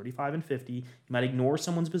males between 35 and 50, you might ignore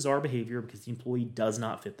someone's bizarre behavior because the employee does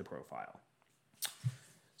not fit the profile.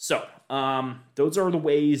 So, those are the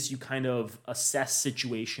ways you kind of assess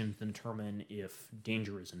situations and determine if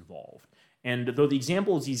danger is involved. And though the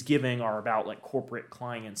examples he's giving are about like corporate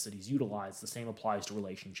clients that he's utilized, the same applies to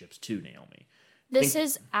relationships too, Naomi. This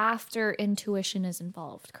is after intuition is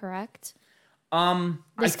involved, correct? I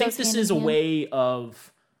think this is a way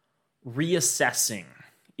of reassessing.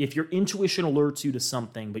 If your intuition alerts you to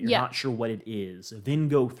something, but you're not sure what it is, then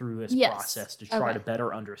go through this process to try to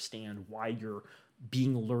better understand why you're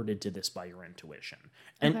being alerted to this by your intuition.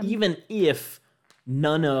 And even if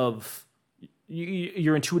none of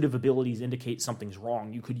your intuitive abilities indicate something's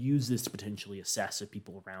wrong, you could use this to potentially assess if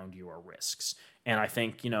people around you are risks. And I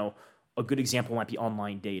think, a good example might be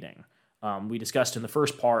online dating. We discussed in the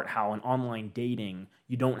first part how in online dating,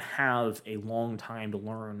 you don't have a long time to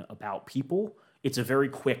learn about people. It's a very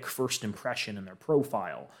quick first impression in their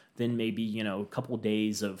profile. Then maybe, a couple of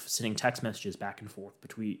days of sending text messages back and forth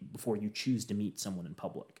before you choose to meet someone in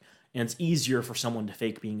public. And it's easier for someone to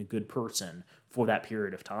fake being a good person for that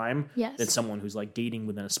period of time than someone who's like dating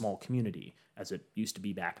within a small community, as it used to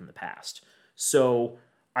be back in the past. So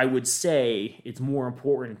I would say it's more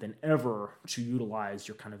important than ever to utilize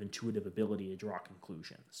your kind of intuitive ability to draw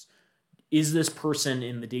conclusions. Is this person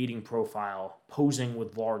in the dating profile posing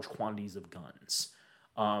with large quantities of guns?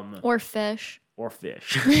 Or fish.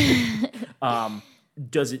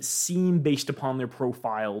 Does it seem based upon their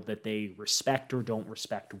profile that they respect or don't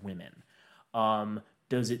respect women?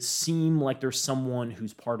 Does it seem like there's someone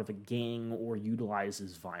who's part of a gang or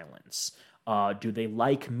utilizes violence? Do they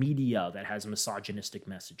like media that has misogynistic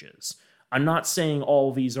messages? I'm not saying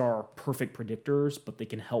all these are perfect predictors, but they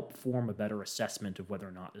can help form a better assessment of whether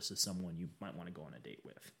or not this is someone you might want to go on a date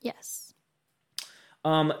with. Yes.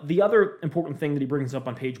 The other important thing that he brings up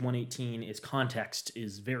on page 118 is context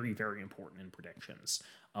is very, very important in predictions.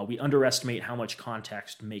 We underestimate how much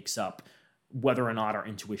context makes up whether or not our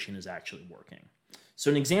intuition is actually working. So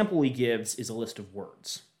an example he gives is a list of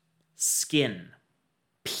words. Skin,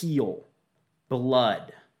 peel,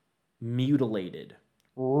 blood, mutilated,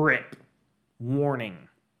 rip, warning,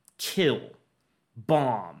 kill,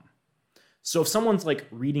 bomb. So if someone's like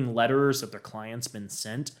reading letters that their client's been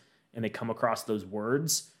sent and they come across those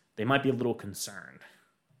words, they might be a little concerned.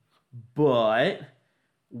 But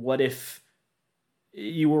what if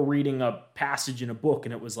you were reading a passage in a book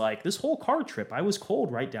and it was like, this whole car trip, I was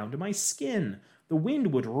cold right down to my skin. The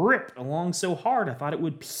wind would rip along so hard I thought it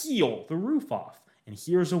would peel the roof off. And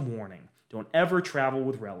here's a warning. Don't ever travel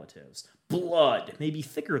with relatives. Blood may be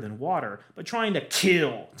thicker than water, but trying to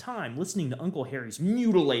kill time listening to Uncle Harry's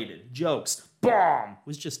mutilated jokes, bomb,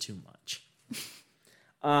 was just too much.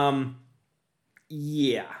 I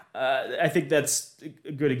think that's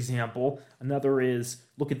a good example. Another is,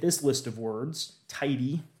 look at this list of words.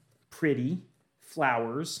 Tidy, pretty,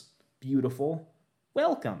 flowers, beautiful,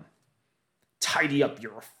 welcome. Tidy up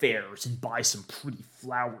your affairs and buy some pretty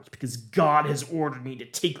flowers because God has ordered me to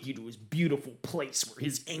take you to his beautiful place where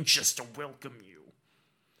he's anxious to welcome you.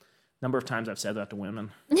 Number of times I've said that to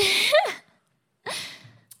women.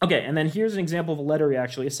 Okay, and then here's an example of a letter he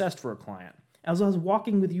actually assessed for a client. As I was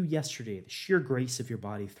walking with you yesterday, the sheer grace of your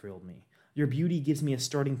body thrilled me. Your beauty gives me a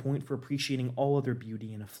starting point for appreciating all other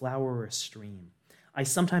beauty in a flower or a stream. I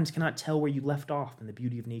sometimes cannot tell where you left off and the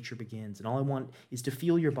beauty of nature begins, and all I want is to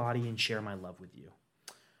feel your body and share my love with you.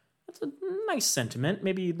 That's a nice sentiment,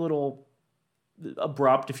 maybe a little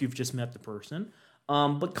abrupt if you've just met the person,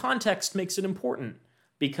 but context makes it important,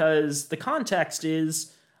 because the context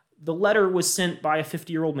is the letter was sent by a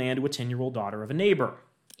 50-year-old man to a 10-year-old daughter of a neighbor.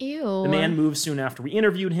 Ew. The man moved soon after we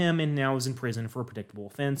interviewed him and now is in prison for a predictable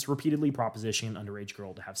offense, repeatedly propositioning an underage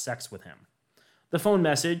girl to have sex with him. The phone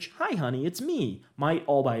message, "Hi honey, it's me," might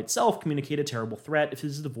all by itself communicate a terrible threat if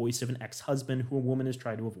this is the voice of an ex-husband who a woman has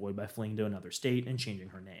tried to avoid by fleeing to another state and changing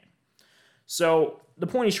her name. So the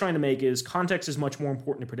point he's trying to make is context is much more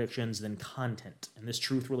important in predictions than content, and this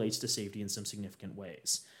truth relates to safety in some significant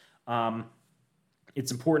ways.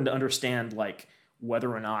 It's important to understand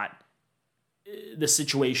whether or not the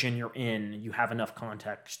situation you're in, you have enough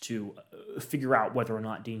context to figure out whether or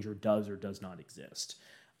not danger does or does not exist.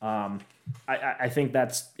 I think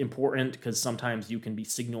that's important because sometimes you can be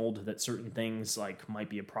signaled that certain things might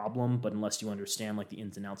be a problem, but unless you understand the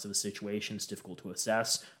ins and outs of the situation, it's difficult to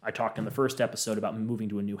assess. I talked in the first episode about moving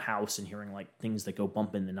to a new house and hearing things that go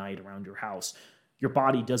bump in the night around your house. Your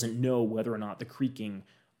body doesn't know whether or not the creaking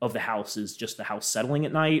of the house is just the house settling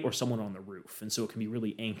at night or someone on the roof, and so it can be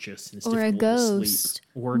really anxious and it's difficult to sleep.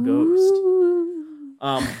 Or a ghost.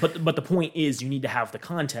 But the point is, you need to have the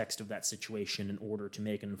context of that situation in order to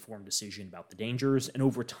make an informed decision about the dangers. And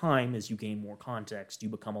over time, as you gain more context, you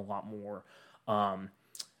become a lot more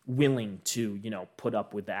willing to, put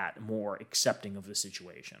up with that, more accepting of the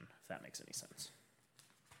situation, if that makes any sense.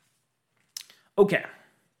 Okay,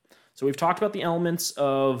 so we've talked about the elements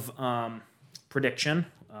of prediction.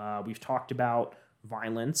 We've talked about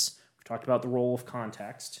violence. We've talked about the role of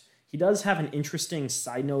context. He does have an interesting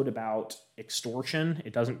side note about extortion.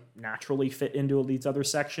 It doesn't naturally fit into these other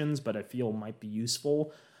sections, but I feel might be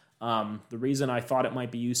useful. The reason I thought it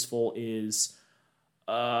might be useful is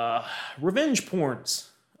revenge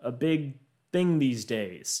porn's a big thing these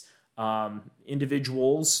days.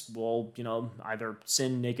 Individuals will, either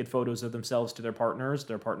send naked photos of themselves to their partners.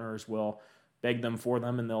 Their partners will beg them for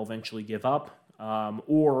them, and they'll eventually give up.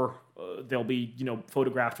 Or they'll be,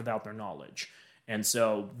 photographed without their knowledge. And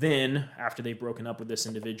so then, after they've broken up with this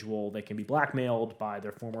individual, they can be blackmailed by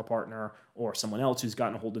their former partner or someone else who's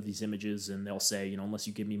gotten a hold of these images, and they'll say, unless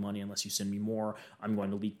you give me money, unless you send me more, I'm going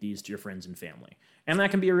to leak these to your friends and family. And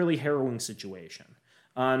that can be a really harrowing situation.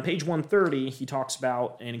 On page 130, he talks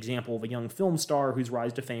about an example of a young film star whose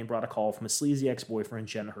rise to fame brought a call from a sleazy ex-boyfriend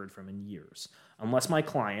she hadn't heard from in years. Unless my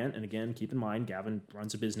client, and again, keep in mind, Gavin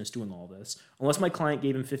runs a business doing all this, unless my client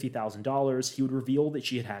gave him $50,000, he would reveal that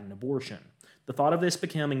she had had an abortion. The thought of this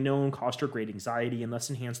becoming known caused her great anxiety and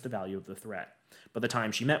thus enhanced the value of the threat. By the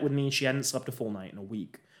time she met with me, she hadn't slept a full night in a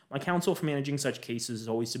week. My counsel for managing such cases is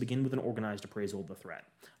always to begin with an organized appraisal of the threat.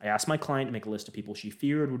 I asked my client to make a list of people she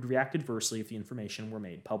feared would react adversely if the information were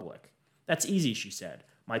made public. That's easy, she said.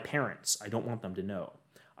 My parents. I don't want them to know.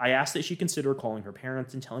 I asked that she consider calling her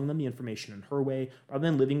parents and telling them the information in her way, rather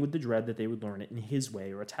than living with the dread that they would learn it in his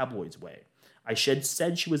way or a tabloid's way. I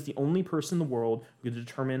said she was the only person in the world who could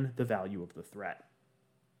determine the value of the threat.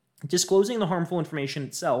 Disclosing the harmful information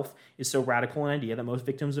itself is so radical an idea that most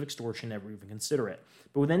victims of extortion never even consider it.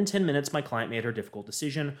 But within 10 minutes, my client made her difficult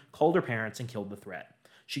decision, called her parents, and killed the threat.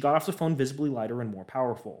 She got off the phone visibly lighter and more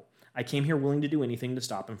powerful. I came here willing to do anything to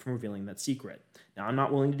stop him from revealing that secret. Now, I'm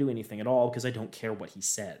not willing to do anything at all because I don't care what he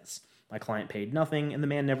says. My client paid nothing, and the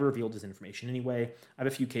man never revealed his information anyway. I have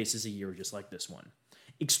a few cases a year just like this one.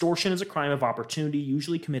 Extortion is a crime of opportunity,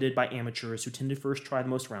 usually committed by amateurs who tend to first try the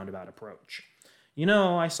most roundabout approach. You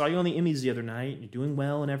know, I saw you on the Emmys the other night, and you're doing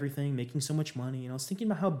well and everything, making so much money, and I was thinking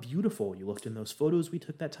about how beautiful you looked in those photos we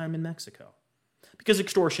took that time in Mexico. Because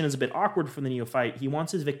extortion is a bit awkward for the neophyte, he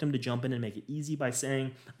wants his victim to jump in and make it easy by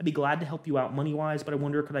saying, I'd be glad to help you out money-wise, but I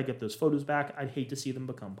wonder could I get those photos back? I'd hate to see them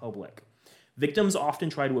become public. Victims often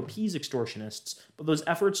try to appease extortionists, but those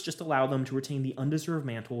efforts just allow them to retain the undeserved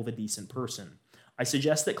mantle of a decent person. I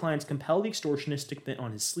suggest that clients compel the extortionist to commit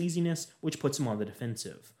on his sleaziness, which puts him on the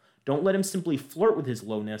defensive. Don't let him simply flirt with his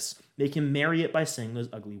lowness, make him marry it by saying those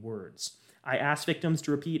ugly words. I ask victims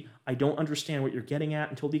to repeat, I don't understand what you're getting at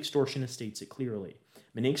until the extortionist states it clearly.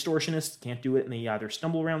 Many extortionists can't do it and they either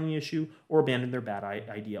stumble around the issue or abandon their bad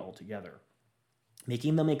idea altogether.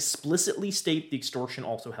 Making them explicitly state the extortion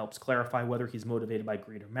also helps clarify whether he's motivated by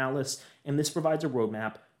greed or malice, and this provides a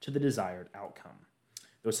roadmap to the desired outcome.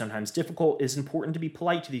 Though sometimes difficult, it is important to be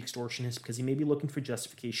polite to the extortionist because he may be looking for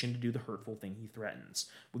justification to do the hurtful thing he threatens.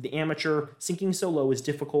 With the amateur, sinking so low is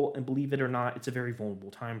difficult, and believe it or not, it's a very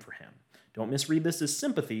vulnerable time for him. Don't misread this as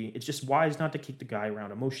sympathy, it's just wise not to kick the guy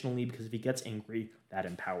around emotionally because if he gets angry, that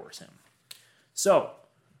empowers him. So,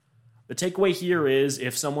 the takeaway here is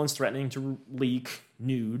if someone's threatening to leak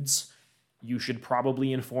nudes, you should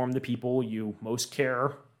probably inform the people you most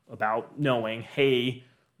care about knowing, hey,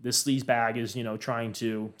 this sleazebag is, trying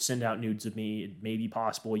to send out nudes of me. It may be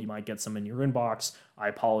possible you might get some in your inbox. I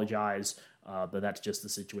apologize, but that's just the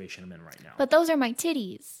situation I'm in right now. But those are my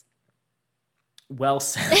titties. Well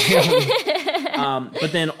said.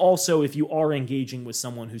 But then also, if you are engaging with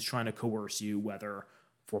someone who's trying to coerce you, whether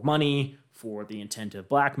for money, for the intent of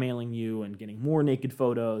blackmailing you and getting more naked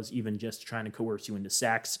photos, even just trying to coerce you into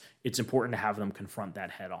sex, it's important to have them confront that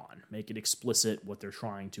head on. Make it explicit what they're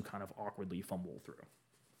trying to kind of awkwardly fumble through.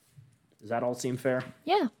 Does that all seem fair?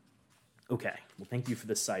 Yeah. Okay. Well, thank you for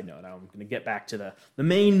this side note. I'm going to get back to the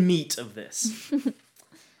main meat of this.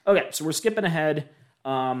 Okay, so we're skipping ahead.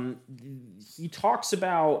 He talks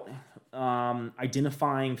about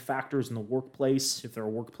identifying factors in the workplace, if there are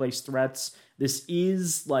workplace threats. This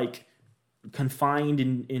is confined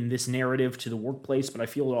in this narrative to the workplace, but I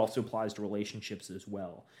feel it also applies to relationships as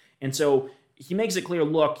well. And so he makes it clear,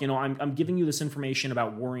 look, I'm giving you this information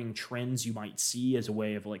about worrying trends you might see as a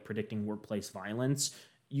way of predicting workplace violence.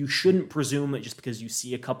 You shouldn't presume that just because you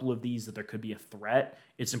see a couple of these that there could be a threat.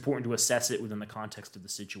 It's important to assess it within the context of the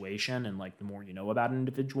situation and the more you know about an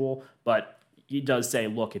individual. But he does say,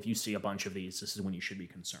 look, if you see a bunch of these, this is when you should be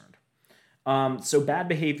concerned. So bad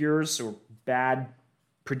behaviors or bad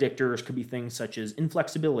predictors could be things such as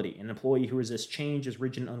inflexibility. An employee who resists change is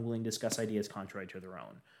rigid and unwilling to discuss ideas contrary to their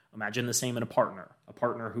own. Imagine the same in a partner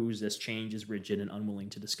who resists change is rigid and unwilling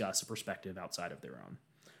to discuss a perspective outside of their own.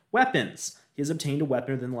 Weapons. He has obtained a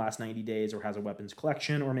weapon within the last 90 days or has a weapons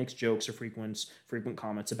collection or makes jokes or frequent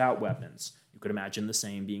comments about weapons. You could imagine the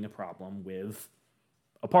same being a problem with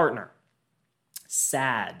a partner.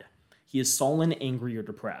 Sad. He is sullen, angry, or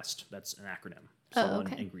depressed. That's an acronym.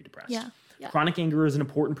 Sullen, angry, depressed. Yeah. Chronic anger is an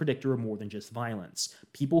important predictor of more than just violence.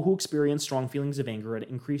 People who experience strong feelings of anger are at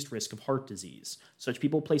increased risk of heart disease. Such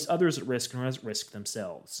people place others at risk and are at risk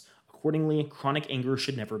themselves. Accordingly, chronic anger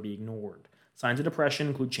should never be ignored. Signs of depression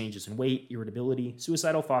include changes in weight, irritability,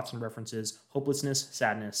 suicidal thoughts and references, hopelessness,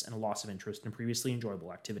 sadness, and a loss of interest in previously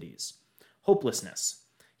enjoyable activities. Hopelessness.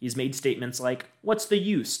 He has made statements like, "What's the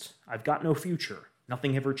use? I've got no future.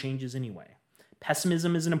 Nothing ever changes anyway."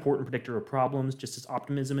 Pessimism is an important predictor of problems, just as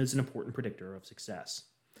optimism is an important predictor of success.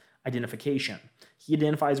 Identification. He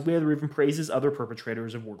identifies with or even praises other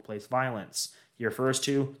perpetrators of workplace violence. He refers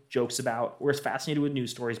to, jokes about, or is fascinated with news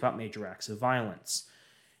stories about major acts of violence.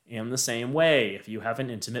 In the same way, if you have an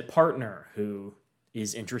intimate partner who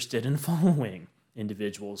is interested in following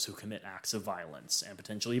individuals who commit acts of violence and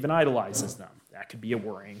potentially even idolizes them, that could be a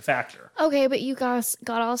worrying factor. Okay, but you guys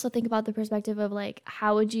gotta also think about the perspective of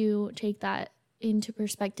how would you take that into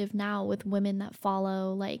perspective now with women that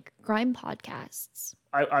follow crime podcasts?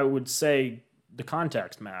 I would say the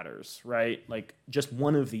context matters, right? Like, just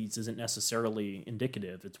one of these isn't necessarily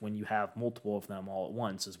indicative. It's when you have multiple of them all at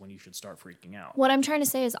once is when you should start freaking out. What I'm trying to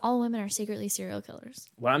say is all women are secretly serial killers.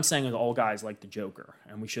 What I'm saying is all guys like the Joker,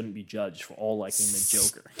 and we shouldn't be judged for all liking the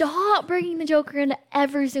Joker. Stop bringing the Joker into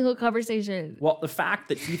every single conversation. Well, the fact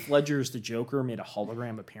that Heath Ledger's the Joker made a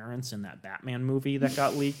hologram appearance in that Batman movie that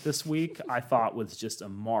got leaked this week, I thought was just a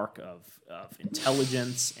mark of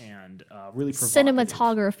intelligence and really provocative.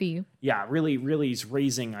 Cinematography. Yeah, really is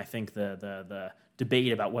raising, I think, the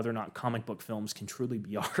debate about whether or not comic book films can truly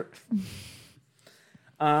be art.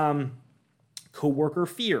 Coworker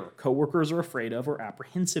fear. Coworkers are afraid of or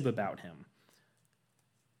apprehensive about him.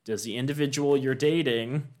 Does the individual you're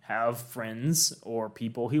dating have friends or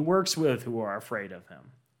people he works with who are afraid of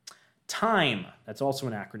him? Time. That's also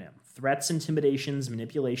an acronym. Threats, intimidations,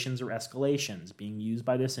 manipulations, or escalations being used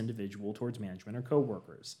by this individual towards management or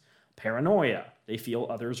coworkers. Paranoia. They feel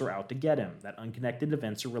others are out to get him, that unconnected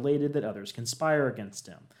events are related, that others conspire against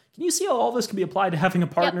him. Can you see how all this can be applied to having a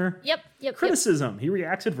partner? Yep. Criticism. He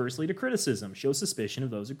reacts adversely to criticism, shows suspicion of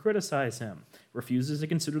those who criticize him, refuses to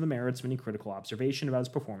consider the merits of any critical observation about his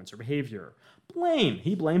performance or behavior. Blame.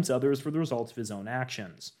 He blames others for the results of his own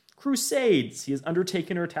actions. Crusades. He has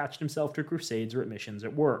undertaken or attached himself to crusades or missions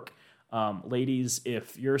at work. Ladies,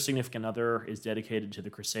 if your significant other is dedicated to the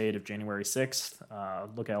crusade of January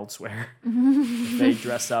 6th, look elsewhere. If they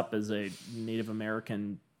dress up as a Native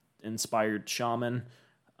American-inspired shaman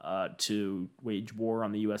to wage war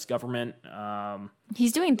on the U.S. government.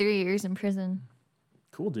 He's doing 3 years in prison.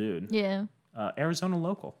 Cool dude. Yeah. Arizona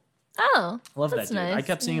local. Oh, Love that dude. nice. I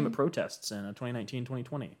kept seeing him at protests in 2019,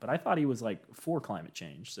 2020, but I thought he was like for climate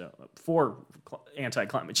change, so for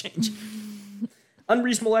anti-climate change.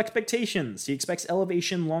 Unreasonable expectations. He expects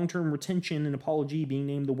elevation, long-term retention, and apology, being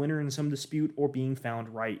named the winner in some dispute, or being found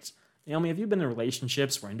right. Naomi, have you been in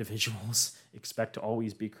relationships where individuals expect to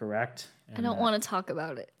always be correct? I don't want to talk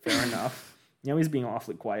about it. Fair enough. Naomi's being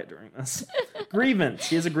awfully quiet during this. Grievance.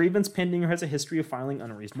 He has a grievance pending or has a history of filing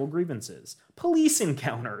unreasonable grievances. Police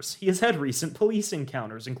encounters. He has had recent police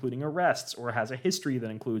encounters, including arrests, or has a history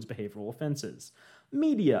that includes behavioral offenses.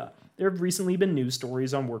 Media. There have recently been news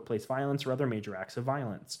stories on workplace violence or other major acts of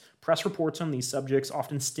violence. Press reports on these subjects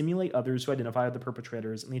often stimulate others who identify the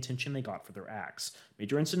perpetrators and the attention they got for their acts.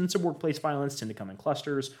 Major incidents of workplace violence tend to come in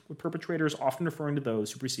clusters, with perpetrators often referring to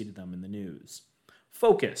those who preceded them in the news.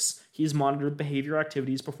 Focus. He has monitored behavior,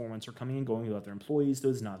 activities, performance, or coming and going with other employees, though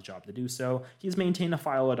it's not his job to do so. He has maintained a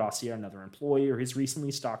file or dossier on another employee, or has recently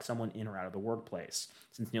stalked someone in or out of the workplace.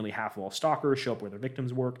 Since nearly half of all stalkers show up where their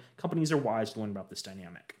victims work, companies are wise to learn about this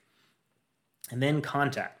dynamic. And then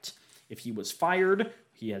contact. If he was fired,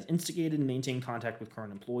 he has instigated and maintained contact with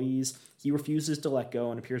current employees. He refuses to let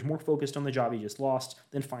go and appears more focused on the job he just lost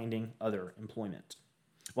than finding other employment.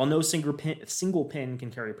 While no single pin can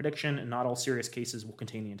carry a prediction, and not all serious cases will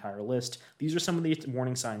contain the entire list, these are some of the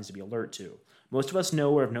warning signs to be alert to. Most of us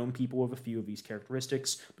know or have known people with a few of these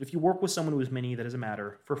characteristics, but if you work with someone who has many, that is a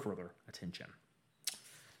matter for further attention.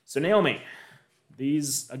 So Naomi,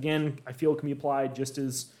 these, again, I feel can be applied just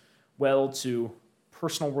as well to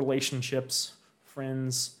personal relationships,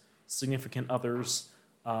 friends, significant others.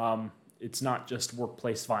 It's not just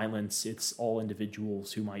workplace violence, it's all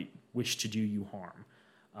individuals who might wish to do you harm.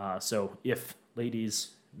 So if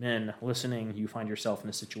ladies, men listening, you find yourself in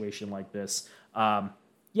a situation like this,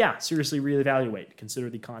 seriously reevaluate. Consider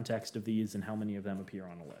the context of these and how many of them appear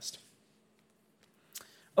on a list.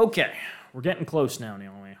 Okay, we're getting close now,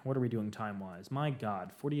 Naomi. What are we doing time-wise? My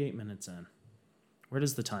God, 48 minutes in. Where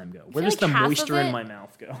does the time go? Where does the moisture in my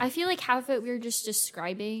mouth go? I feel like half of it we were just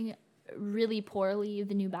describing really poorly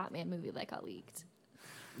the new Batman movie that got leaked.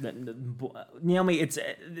 Naomi,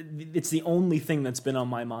 it's the only thing that's been on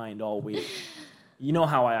my mind all week. You know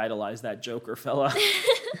how I idolize that Joker fella.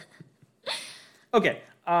 Okay.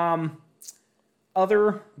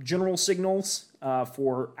 Other general signals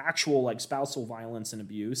for actual like spousal violence and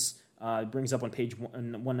abuse brings up on page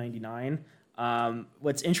 199.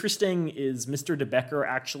 What's interesting is Mr. DeBecker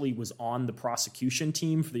actually was on the prosecution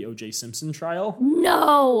team for the O.J. Simpson trial.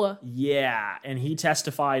 No! Yeah, and he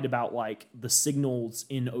testified about, like, the signals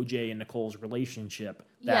in O.J. and Nicole's relationship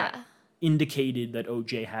that indicated that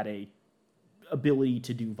O.J. had a ability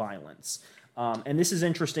to do violence. And this is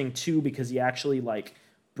interesting, too, because he actually, like,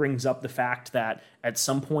 brings up the fact that at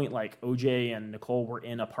some point, like, OJ and Nicole were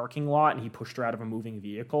in a parking lot and he pushed her out of a moving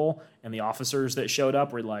vehicle, and the officers that showed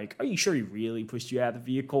up were like, are you sure he really pushed you out of the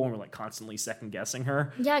vehicle? And we're like constantly second guessing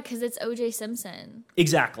her. Yeah, because it's OJ Simpson.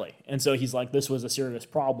 Exactly. And so he's like, this was a serious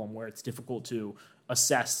problem where it's difficult to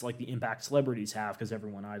assess like the impact celebrities have because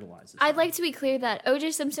everyone idolizes them. I'd like to be clear that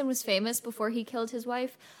O.J. Simpson was famous before he killed his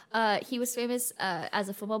wife. He was famous as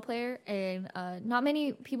a football player, and not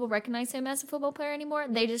many people recognize him as a football player anymore.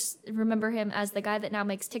 They just remember him as the guy that now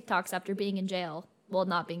makes TikToks after being in jail. Well,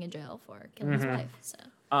 not being in jail for killing his wife. So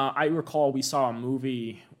I recall we saw a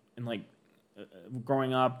movie in like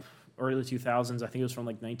growing up, early 2000s. I think it was from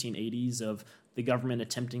like 1980s of the government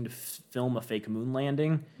attempting to film a fake moon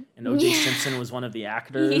landing, and O.J. Simpson was one of the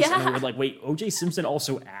actors. Yeah. And we were like, wait, O.J. Simpson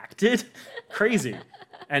also acted? Crazy.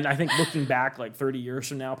 And I think looking back like 30 years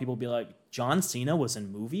from now, people will be like, John Cena was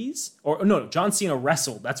in movies? Or no, John Cena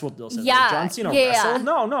wrestled. That's what they'll say. Yeah. Like, John Cena wrestled?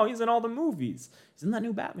 No, he's in all the movies. He's in that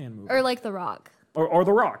new Batman movie. or like The Rock. Or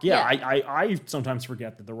The Rock, yeah. Yeah. I sometimes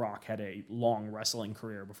forget that The Rock had a long wrestling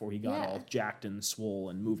career before he got all jacked and swole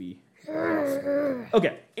and movie.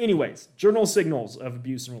 Okay, anyways, journal signals of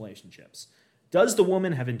abuse in relationships. Does the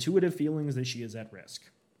woman have intuitive feelings that she is at risk?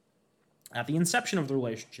 At the inception of the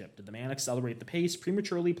relationship, did the man accelerate the pace,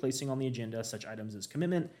 prematurely placing on the agenda such items as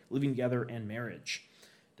commitment, living together, and marriage?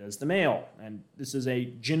 Does the male, and this is a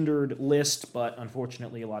gendered list, but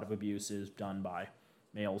unfortunately a lot of abuse is done by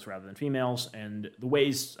males rather than females, and the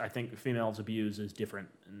ways I think females abuse is different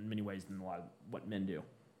in many ways than a lot of what men do.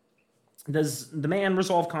 Does the man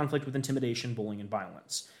resolve conflict with intimidation, bullying, and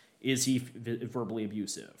violence? Is he verbally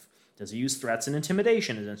abusive? Does he use threats and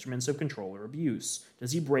intimidation as instruments of control or abuse?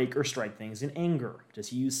 Does he break or strike things in anger? Does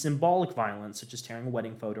he use symbolic violence, such as tearing a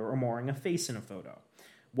wedding photo or marring a face in a photo?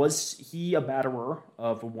 Was he a batterer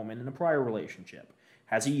of a woman in a prior relationship?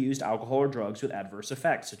 Has he used alcohol or drugs with adverse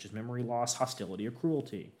effects, such as memory loss, hostility, or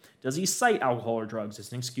cruelty? Does he cite alcohol or drugs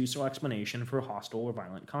as an excuse or explanation for hostile or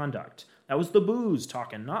violent conduct? That was the booze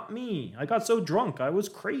talking, not me. I got so drunk, I was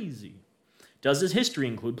crazy. Does his history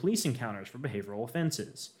include police encounters for behavioral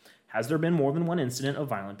offenses? Has there been more than one incident of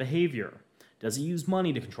violent behavior? Does he use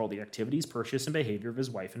money to control the activities, purchase, and behavior of his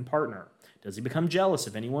wife and partner? Does he become jealous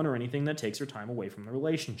of anyone or anything that takes her time away from the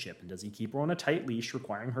relationship? And does he keep her on a tight leash,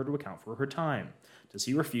 requiring her to account for her time? Does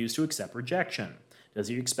he refuse to accept rejection? Does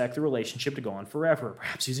he expect the relationship to go on forever,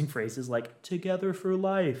 perhaps using phrases like, together for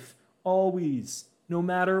life, always, no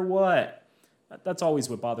matter what? That's always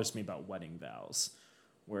what bothers me about wedding vows,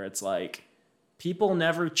 where it's like, people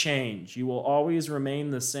never change. You will always remain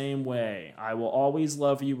the same way. I will always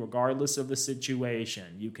love you regardless of the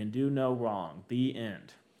situation. You can do no wrong. The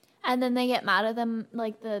end. And then they get mad at them,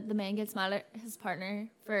 like the man gets mad at his partner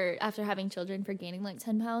for after having children for gaining like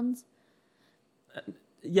 10 pounds.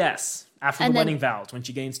 Yes, after the wedding vows, when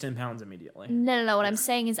she gains 10 pounds immediately. No. What I'm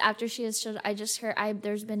saying is after she has children, I just heard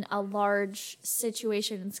there's been a large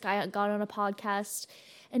situation, and Sky got on a podcast,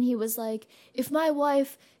 and he was like, if my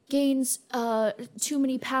wife gains too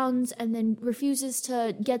many pounds and then refuses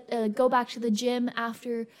to go back to the gym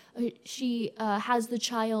after she has the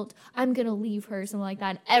child, I'm gonna leave her, something like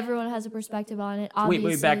that. Everyone has a perspective on it,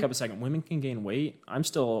 obviously. Wait, back up a second. Women can gain weight? I'm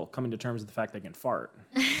still coming to terms with the fact they can fart.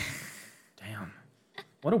 Damn.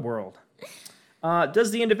 What a world.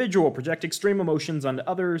 Does the individual project extreme emotions onto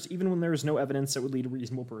others even when there is no evidence that would lead a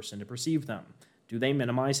reasonable person to perceive them? Do they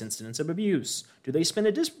minimize incidents of abuse? Do they spend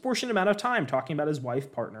a disproportionate amount of time talking about his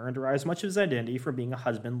wife, partner, and derives much of his identity from being a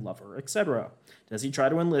husband, lover, etc.? Does he try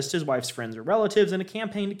to enlist his wife's friends or relatives in a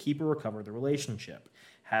campaign to keep or recover the relationship?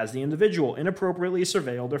 Has the individual inappropriately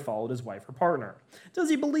surveilled or followed his wife or partner? Does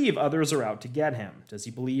he believe others are out to get him? Does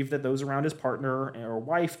he believe that those around his partner or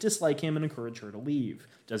wife dislike him and encourage her to leave?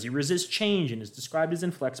 Does he resist change and is described as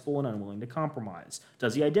inflexible and unwilling to compromise?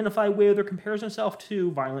 Does he identify with or compares himself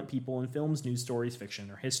to violent people in films, news stories, fiction,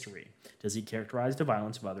 or history? Does he characterize the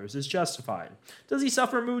violence of others as justified? Does he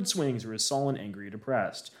suffer mood swings or is sullen, angry, or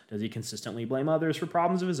depressed? Does he consistently blame others for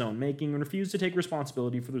problems of his own making and refuse to take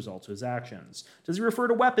responsibility for the results of his actions? Does he refer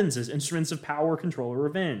to weapons as instruments of power, control, or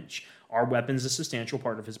revenge? Are weapons a substantial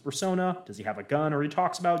part of his persona? Does he have a gun, or he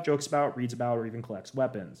talks about, jokes about, reads about, or even collects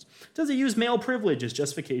weapons? Does he use male privilege as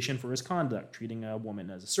justification for his conduct, treating a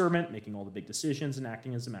woman as a servant, making all the big decisions, and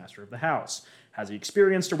acting as the master of the house? Has he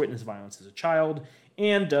experienced or witnessed violence as a child?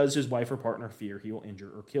 And does his wife or partner fear he will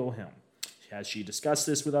injure or kill him? Has she discussed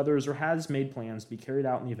this with others or has made plans to be carried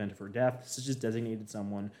out in the event of her death, such as designated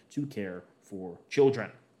someone to care for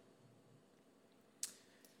children?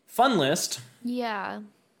 Fun list. Yeah.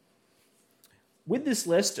 With this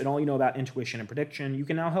list and all you know about intuition and prediction, you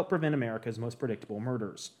can now help prevent America's most predictable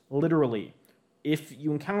murders. Literally. If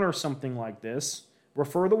you encounter something like this,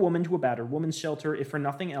 refer the woman to a battered women's shelter, if for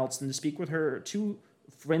nothing else than to speak with her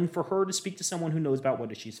for her to speak to someone who knows about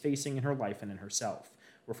what she's facing in her life and in herself.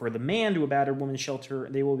 Refer the man to a battered women's shelter,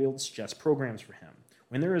 and they will be able to suggest programs for him.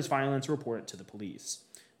 When there is violence, report it to the police.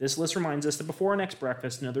 This list reminds us that before our next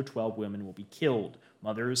breakfast, another 12 women will be killed.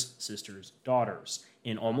 Mothers, sisters, daughters.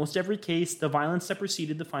 In almost every case, the violence that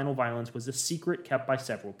preceded the final violence was a secret kept by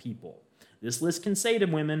several people. This list can say to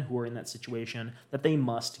women who are in that situation that they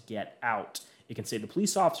must get out. It can say to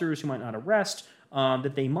police officers who might not arrest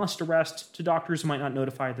that they must arrest, to doctors who might not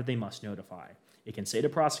notify that they must notify. It can say to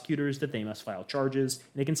prosecutors that they must file charges,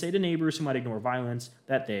 and it can say to neighbors who might ignore violence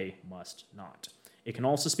that they must not. It can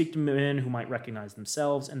also speak to men who might recognize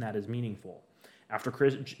themselves, and that is meaningful. After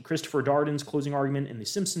Christopher Darden's closing argument in the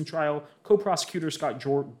Simpson trial, co-prosecutor Scott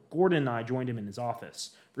Gordon and I joined him in his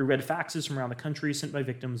office. We read faxes from around the country sent by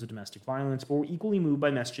victims of domestic violence, but were equally moved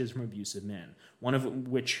by messages from abusive men. One of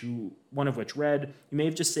which read, "You may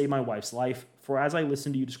have just saved my wife's life, for as I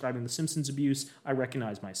listened to you describing the Simpsons abuse, I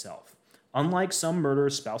recognize myself. Unlike some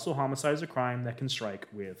murders, spousal homicide is a crime that can strike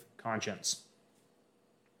with conscience."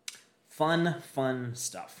 Fun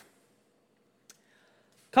stuff.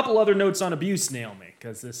 Couple other notes on abuse nail me,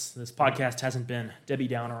 because this podcast hasn't been Debbie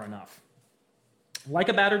Downer enough. Like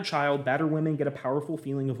a battered child, battered women get a powerful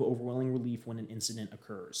feeling of overwhelming relief when an incident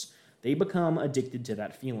occurs. They become addicted to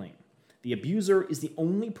that feeling. The abuser is the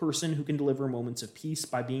only person who can deliver moments of peace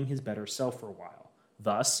by being his better self for a while.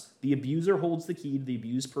 Thus, the abuser holds the key to the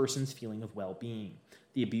abused person's feeling of well-being.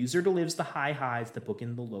 The abuser delivers the high highs that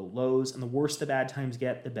bookend the low lows, and the worse the bad times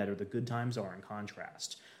get, the better the good times are in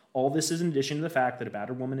contrast. All this is in addition to the fact that a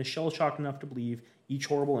battered woman is shell-shocked enough to believe each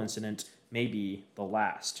horrible incident may be the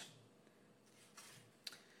last.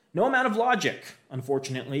 No amount of logic,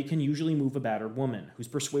 unfortunately, can usually move a battered woman, whose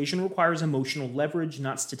persuasion requires emotional leverage,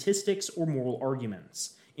 not statistics or moral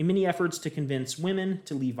arguments. In many efforts to convince women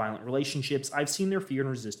to leave violent relationships, I've seen their fear and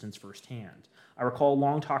resistance firsthand. I recall a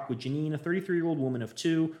long talk with Janine, a 33-year-old woman of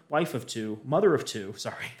two, wife of two, mother of two,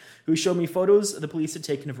 who showed me photos the police had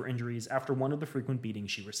taken of her injuries after one of the frequent beatings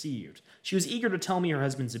she received. She was eager to tell me her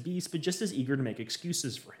husband's a beast, but just as eager to make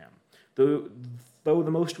excuses for him. Though the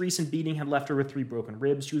most recent beating had left her with 3 broken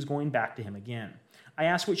ribs, she was going back to him again. I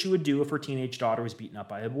asked what she would do if her teenage daughter was beaten up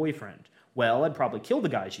by a boyfriend. "Well, I'd probably kill the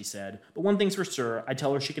guy," she said, "but one thing's for sure, I'd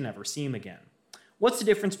tell her she can never see him again." "What's the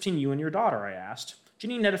difference between you and your daughter?" I asked.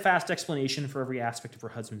 Janine had a fast explanation for every aspect of her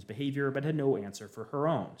husband's behavior, but had no answer for her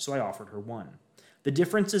own, so I offered her one. "The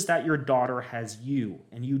difference is that your daughter has you,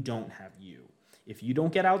 and you don't have you. If you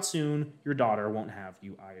don't get out soon, your daughter won't have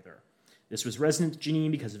you either." This was resonant to Janine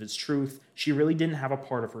because of its truth. She really didn't have a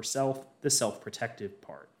part of herself, the self-protective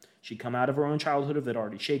part. She'd come out of her own childhood that had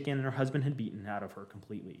already shaken, and her husband had beaten out of her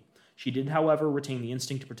completely. She did, however, retain the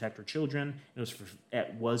instinct to protect her children.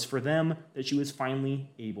 It was for them that she was finally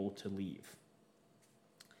able to leave.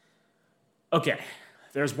 Okay,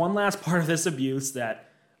 there's one last part of this abuse that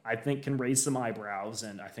I think can raise some eyebrows,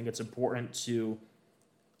 and I think it's important to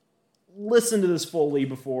listen to this fully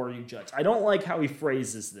before you judge. I don't like how he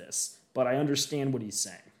phrases this, but I understand what he's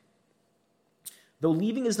saying. Though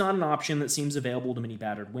leaving is not an option that seems available to many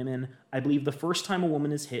battered women, I believe the first time a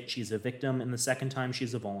woman is hit, she's a victim, and the second time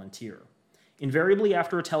she's a volunteer. Invariably,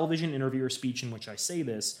 after a television interview or speech in which I say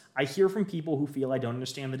this, I hear from people who feel I don't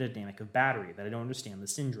understand the dynamic of battery, that I don't understand the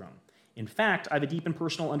syndrome. In fact, I have a deep and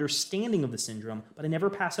personal understanding of the syndrome, but I never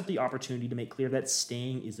pass up the opportunity to make clear that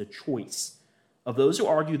staying is a choice. Of those who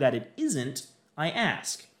argue that it isn't, I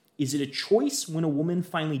ask, is it a choice when a woman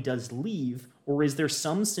finally does leave, or is there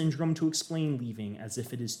some syndrome to explain leaving as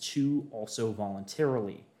if it is too also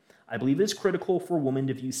voluntarily? I believe it is critical for a woman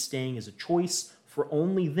to view staying as a choice, for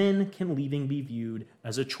only then can leaving be viewed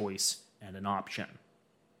as a choice and an option.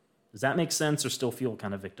 Does that make sense or still feel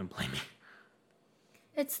kind of victim blaming?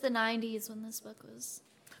 It's the 90s when this book was.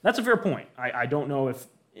 That's a fair point. I don't know if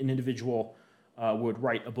an individual would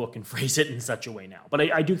write a book and phrase it in such a way now. But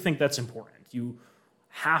I do think that's important. You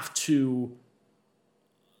have to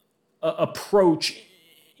approach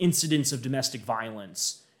incidents of domestic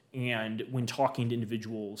violence, and when talking to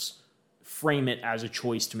individuals, frame it as a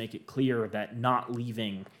choice to make it clear that not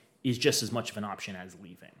leaving is just as much of an option as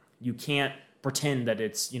leaving. You can't pretend that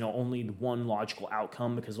it's only one logical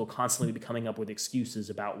outcome, because they'll constantly be coming up with excuses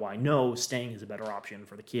about why no, staying is a better option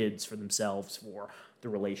for the kids, for themselves, for the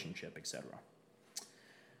relationship, etc.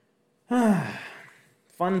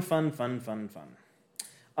 Fun.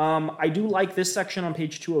 I do like this section on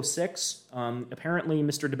page 206. Apparently,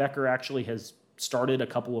 Mr. DeBecker actually has started a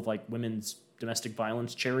couple of women's domestic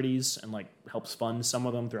violence charities and helps fund some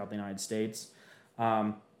of them throughout the United States.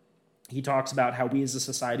 He talks about how we as a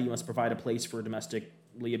society must provide a place for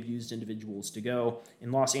domestically abused individuals to go.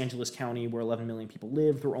 In Los Angeles County, where 11 million people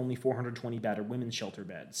live, there are only 420 battered women's shelter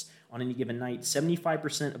beds. On any given night,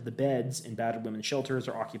 75% of the beds in battered women's shelters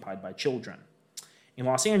are occupied by children. In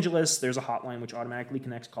Los Angeles, there's a hotline which automatically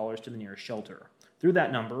connects callers to the nearest shelter. Through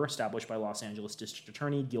that number, established by Los Angeles District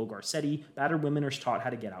Attorney Gil Garcetti, battered women are taught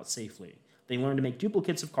how to get out safely. They learn to make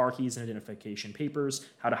duplicates of car keys and identification papers,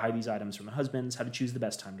 how to hide these items from their husbands, how to choose the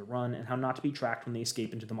best time to run, and how not to be tracked when they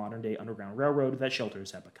escape into the modern-day Underground Railroad that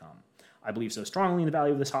shelters have become. I believe so strongly in the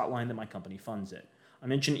value of this hotline that my company funds it. I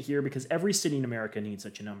mention it here because every city in America needs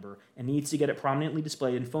such a number and needs to get it prominently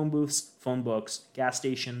displayed in phone booths, phone books, gas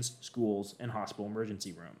stations, schools, and hospital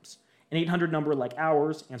emergency rooms. An 800 number like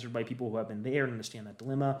ours, answered by people who have been there and understand that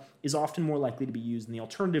dilemma, is often more likely to be used than the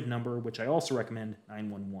alternative number, which I also recommend,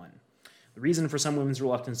 911. The reason for some women's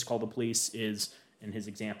reluctance to call the police is, in his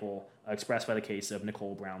example, expressed by the case of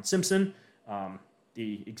Nicole Brown Simpson.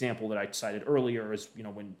 The example that I cited earlier is,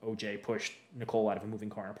 when OJ pushed Nicole out of a moving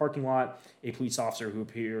car in a parking lot, a police officer who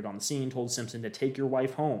appeared on the scene told Simpson to take your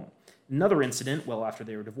wife home. Another incident, well after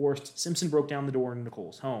they were divorced, Simpson broke down the door in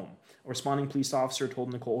Nicole's home. A responding police officer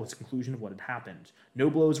told Nicole his conclusion of what had happened. No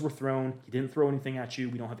blows were thrown. He didn't throw anything at you.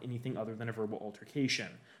 We don't have anything other than a verbal altercation.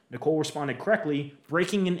 Nicole responded correctly,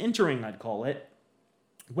 breaking and entering, I'd call it.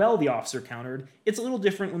 Well, the officer countered, it's a little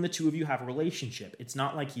different when the two of you have a relationship. It's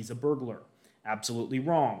not like he's a burglar. Absolutely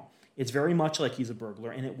wrong. It's very much like he's a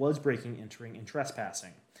burglar, and it was breaking, entering, and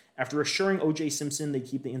trespassing. After assuring O.J. Simpson they'd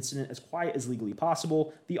keep the incident as quiet as legally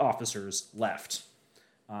possible, the officers left.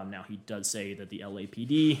 Now, he does say that the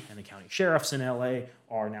LAPD and the county sheriffs in LA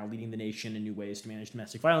are now leading the nation in new ways to manage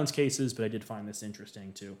domestic violence cases, but I did find this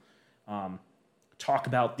interesting to talk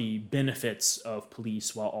about the benefits of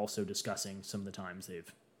police while also discussing some of the times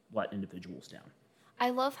they've let individuals down.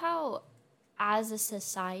 I love how, as a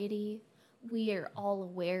society, we are all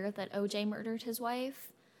aware that OJ murdered his wife,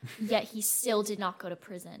 yet he still did not go to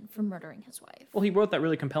prison for murdering his wife. Well, he wrote that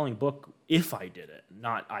really compelling book, If I Did It,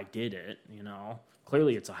 not I Did It,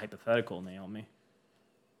 Clearly it's a hypothetical, Naomi.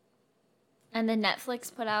 And then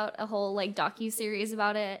Netflix put out a whole docuseries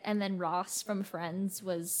about it, and then Ross from Friends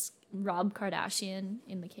was Rob Kardashian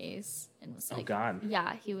in the case and was like, oh God.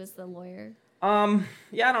 Yeah, he was the lawyer.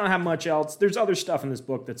 Yeah, I don't have much else. There's other stuff in this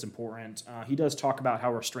book that's important. He does talk about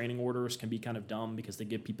how restraining orders can be kind of dumb because they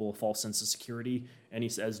give people a false sense of security. And he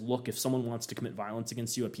says, look, if someone wants to commit violence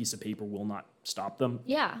against you, a piece of paper will not stop them.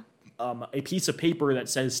 Yeah. A piece of paper that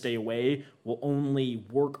says stay away will only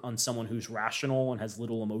work on someone who's rational and has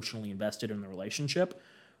little emotionally invested in the relationship.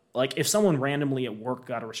 Like, if someone randomly at work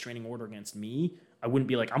got a restraining order against me, I wouldn't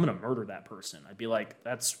be like, I'm going to murder that person. I'd be like,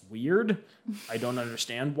 that's weird. I don't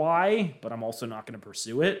understand why, but I'm also not going to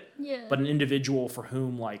pursue it. Yeah. But an individual for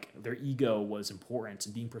whom, their ego was important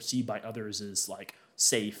and being perceived by others as,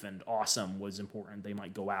 safe and awesome was important, they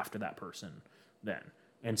might go after that person then.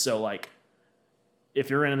 And so, if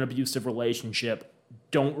you're in an abusive relationship,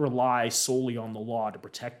 don't rely solely on the law to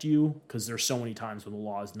protect you, because there's so many times when the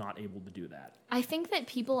law is not able to do that. I think that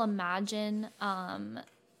people imagine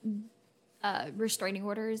restraining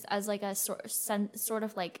orders as a sort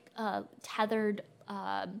of tethered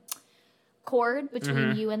cord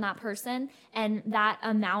between you and that person, and that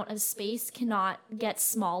amount of space cannot get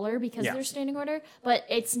smaller because of the restraining order, but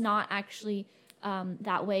it's not actually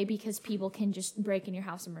that way because people can just break in your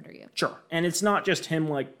house and murder you. Sure. And it's not just him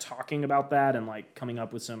talking about that and coming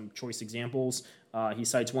up with some choice examples. He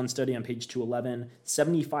cites one study on page 211.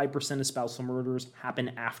 75% of spousal murders happen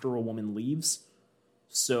after a woman leaves.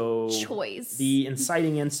 So choice. The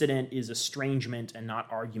inciting incident is estrangement and not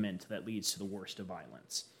argument that leads to the worst of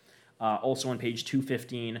violence. Also on page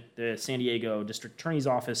 215, the San Diego District Attorney's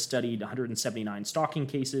Office studied 179 stalking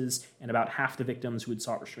cases, and about half the victims who had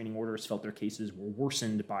sought restraining orders felt their cases were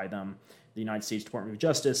worsened by them. The United States Department of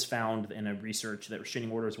Justice found in a research that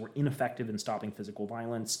restraining orders were ineffective in stopping physical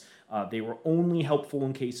violence. They were only helpful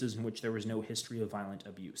in cases in which there was no history of violent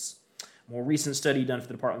abuse. A more recent study done for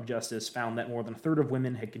the Department of Justice found that more than a third of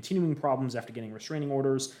women had continuing problems after getting restraining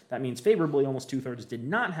orders. That means favorably, almost two-thirds did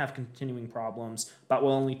not have continuing problems, but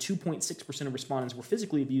while only 2.6% of respondents were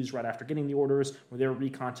physically abused right after getting the orders, when they were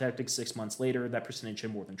recontacted 6 months later, that percentage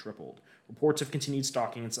had more than tripled. Reports of continued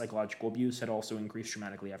stalking and psychological abuse had also increased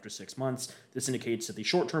dramatically after 6 months. This indicates that the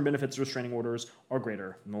short-term benefits of restraining orders are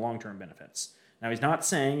greater than the long-term benefits. Now, he's not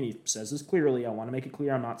saying, he says this clearly, I want to make it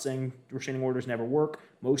clear, I'm not saying restraining orders never work.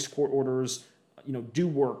 Most court orders, do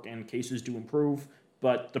work and cases do improve,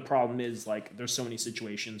 but the problem is, there's so many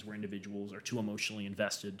situations where individuals are too emotionally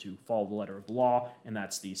invested to follow the letter of the law, and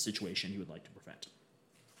that's the situation he would like to prevent.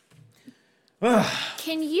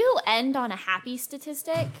 Can you end on a happy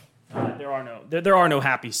statistic? There are no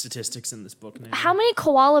happy statistics in this book now. How many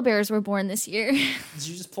koala bears were born this year? Did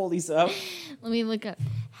you just pull these up? Let me look up.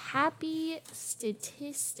 Happy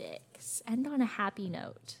statistics. End on a happy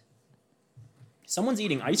note. Someone's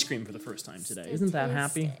eating ice cream for the first time today. Isn't that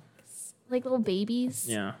happy? Like little babies.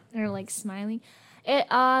 Yeah. They're smiling. It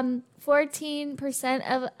 14%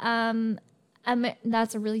 of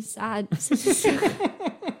that's a really sad statistic.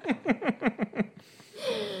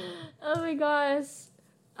 Oh my gosh.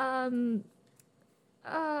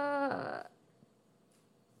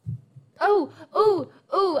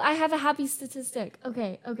 I have a happy statistic.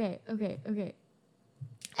 Okay.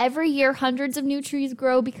 Every year, hundreds of new trees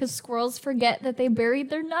grow because squirrels forget that they buried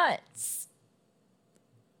their nuts.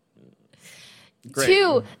 Great.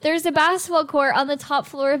 2, there's a basketball court on the top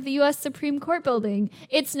floor of the U.S. Supreme Court building.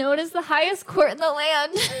 It's known as the highest court in the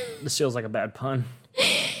land. This feels like a bad pun.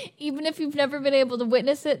 Even if you've never been able to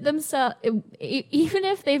witness it themselves, even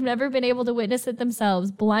if they've never been able to witness it themselves,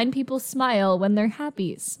 blind people smile when they're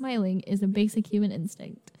happy. Smiling is a basic human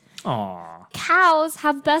instinct. Aww. Cows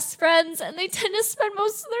have best friends, and they tend to spend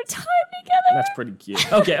most of their time together. That's pretty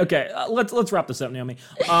cute. Okay. Let's wrap this up, Naomi.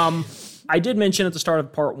 I did mention at the start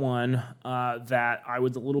of part 1 that I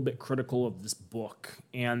was a little bit critical of this book.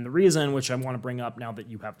 And the reason, which I want to bring up now that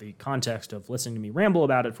you have the context of listening to me ramble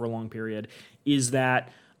about it for a long period, is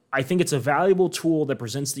that I think it's a valuable tool that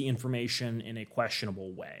presents the information in a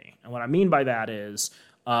questionable way. And what I mean by that is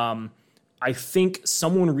I think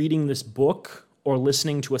someone reading this book or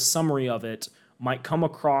listening to a summary of it might come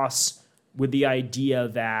across with the idea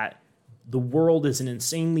that the world is an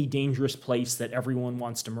insanely dangerous place that everyone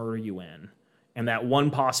wants to murder you in, and that one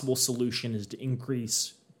possible solution is to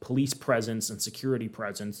increase police presence and security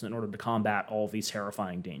presence in order to combat all of these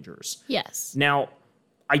terrifying dangers. Yes. Now,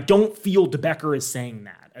 I don't feel DeBecker is saying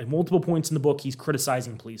that. At multiple points in the book, he's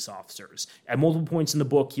criticizing police officers. At multiple points in the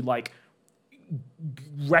book, he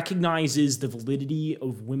recognizes the validity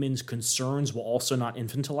of women's concerns while also not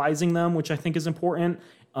infantilizing them, which I think is important.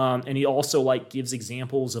 And he also gives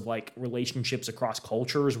examples of relationships across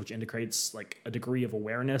cultures, which indicates a degree of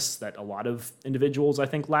awareness that a lot of individuals I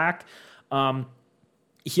think lack.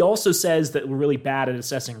 He also says that we're really bad at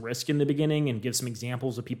assessing risk in the beginning and gives some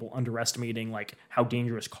examples of people underestimating how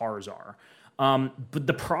dangerous cars are. But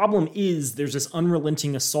the problem is there's this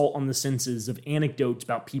unrelenting assault on the senses of anecdotes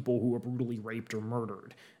about people who were brutally raped or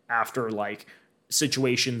murdered after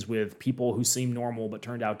situations with people who seem normal but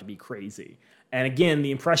turned out to be crazy. And again,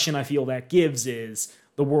 the impression I feel that gives is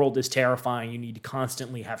the world is terrifying. You need to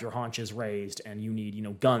constantly have your haunches raised, and you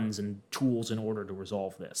need, guns and tools in order to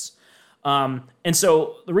resolve this. And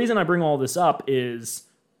so the reason I bring all this up is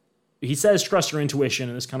he says trust your intuition,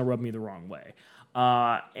 and this kind of rubbed me the wrong way.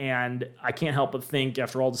 And I can't help but think,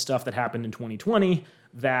 after all the stuff that happened in 2020,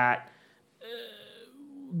 that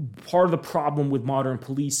part of the problem with modern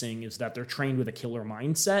policing is that they're trained with a killer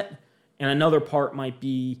mindset. And another part might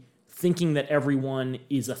be thinking that everyone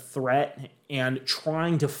is a threat and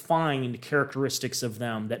trying to find characteristics of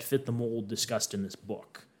them that fit the mold discussed in this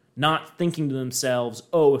book. Not thinking to themselves,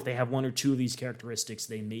 if they have one or two of these characteristics,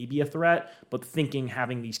 they may be a threat, but thinking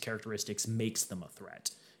having these characteristics makes them a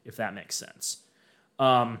threat, if that makes sense.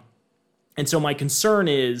 And so my concern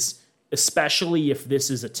is, especially if this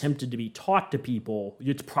is attempted to be taught to people,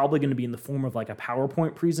 it's probably going to be in the form of a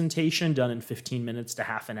PowerPoint presentation done in 15 minutes to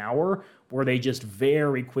half an hour, where they just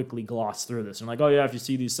very quickly gloss through this. And if you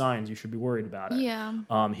see these signs, you should be worried about it.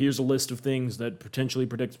 Yeah. Here's a list of things that potentially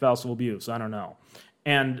predict spousal abuse. I don't know.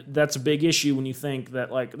 And that's a big issue when you think that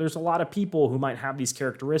there's a lot of people who might have these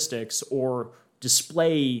characteristics or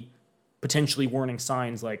display potentially warning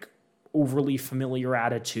signs overly familiar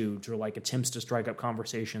attitudes or attempts to strike up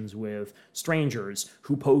conversations with strangers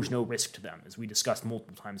who pose no risk to them, as we discussed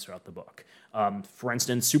multiple times throughout the book. For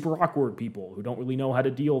instance, super awkward people who don't really know how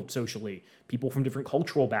to deal socially, people from different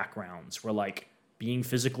cultural backgrounds where being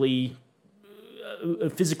physically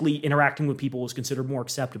interacting with people is considered more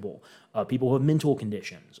acceptable. People who have mental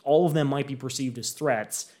conditions, all of them might be perceived as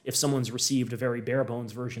threats if someone's received a very bare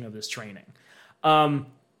bones version of this training.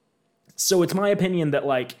 So it's my opinion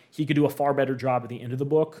that he could do a far better job at the end of the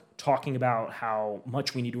book talking about how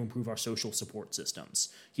much we need to improve our social support systems.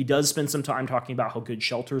 He does spend some time talking about how good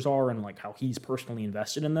shelters are and how he's personally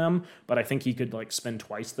invested in them, but I think he could spend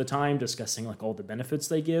twice the time discussing all the benefits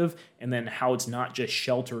they give, and then how it's not just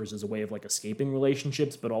shelters as a way of escaping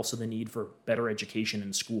relationships, but also the need for better education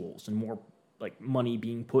in schools and more money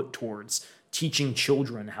being put towards teaching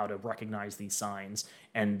children how to recognize these signs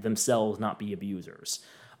and themselves not be abusers.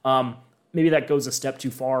 Maybe that goes a step too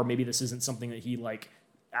far. Maybe this isn't something that he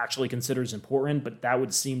actually considers important, but that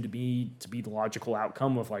would seem to be the logical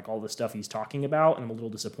outcome of all the stuff he's talking about. And I'm a little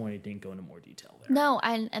disappointed he didn't go into more detail there. No,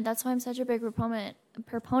 and that's why I'm such a big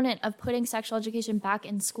proponent of putting sexual education back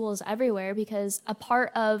in schools everywhere, because a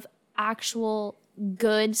part of actual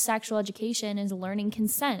good sexual education is learning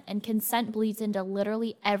consent, and consent bleeds into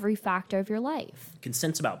literally every factor of your life.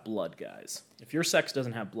 Consent's about blood, guys. If your sex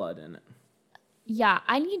doesn't have blood in it, Yeah,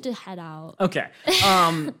 I need to head out. Okay.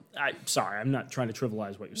 Sorry, I'm not trying to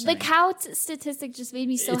trivialize what you're saying. The cow statistic just made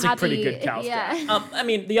me so it's happy. a pretty good cow Yeah. stat. I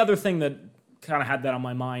mean, the other thing that kind of had that on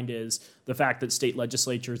my mind is the fact that state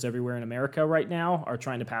legislatures everywhere in America right now are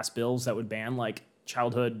trying to pass bills that would ban like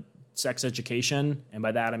childhood sex education. And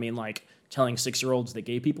by that, I mean like telling 6-year-olds that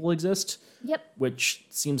gay people exist. Yep. Which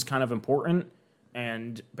seems kind of important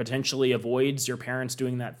and potentially avoids your parents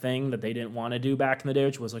doing that thing that they didn't want to do back in the day,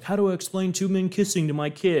 which was like, how do I explain 2 men kissing to my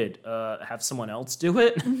kid? Have someone else do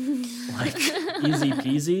it? Like, easy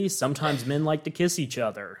peasy. Sometimes men like to kiss each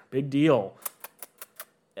other. Big deal.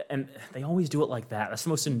 And they always do it like that. That's the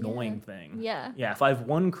most annoying thing. Yeah. Yeah, if I have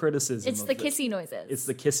one criticism It's the kissy noises. It's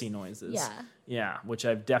the kissy noises. Yeah. Yeah, which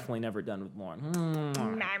I've definitely never done with Lauren.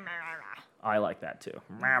 I like that too.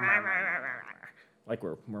 Like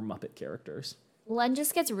we're Muppet characters. Len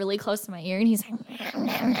just gets really close to my ear and he's like,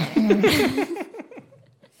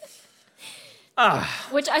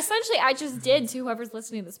 which essentially I just did to whoever's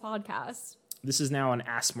listening to this podcast. This is now an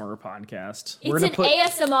ASMR podcast. It's an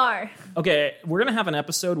ASMR. Okay, we're going to have an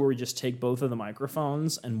episode where we just take both of the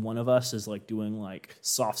microphones and one of us is like doing like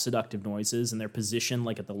soft seductive noises and they're positioned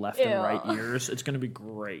like at the left and right ears. It's going to be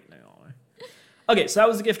great now. Okay, so that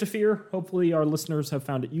was the gift of fear. Hopefully our listeners have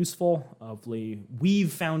found it useful. Hopefully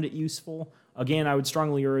we've found it useful. Again, I would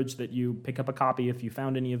strongly urge that you pick up a copy if you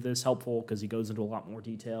found any of this helpful because he goes into a lot more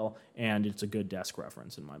detail and it's a good desk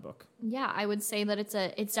reference in my book. Yeah, I would say that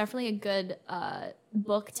it's definitely a good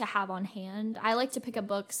book to have on hand. I like to pick up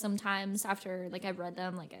books sometimes after like I've read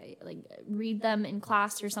them, like I like read them in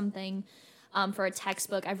class or something. For a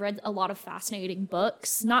textbook, I've read a lot of fascinating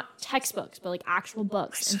books, not textbooks, but like actual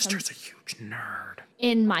books. My sister's a huge nerd.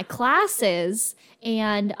 In my classes,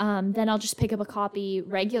 and then I'll just pick up a copy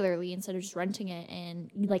regularly instead of just renting it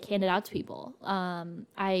and like hand it out to people.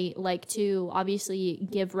 I like to obviously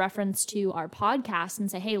give reference to our podcast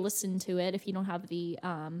and say, hey, listen to it if you don't have the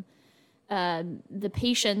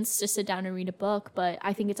patience to sit down and read a book. But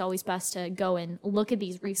I think it's always best to go and look at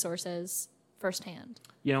these resources firsthand.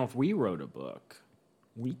 You know, if we wrote a book,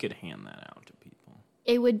 we could hand that out to people.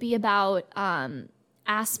 It would be about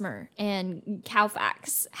ASMR and cow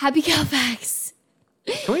facts. Happy cow facts.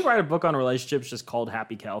 Can we write a book on relationships just called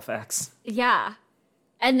Happy Cow Facts? Yeah.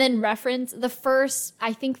 And then reference the first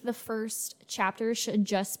chapter should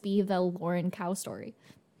just be the Lauren cow story.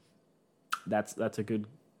 That's a good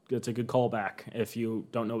callback. If you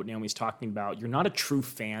don't know what Naomi's talking about, you're not a true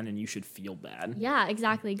fan and you should feel bad. Yeah,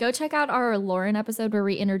 exactly. Go check out our Lauren episode where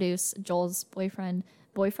we introduce Joel's boyfriend,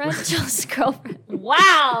 Joel's girlfriend.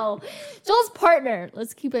 Wow. Joel's partner.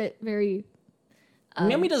 Let's keep it very...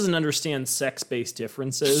 Naomi doesn't understand sex-based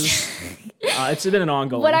differences. It's been an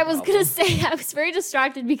ongoing What I was going to say, I was very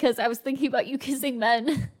distracted because I was thinking about you kissing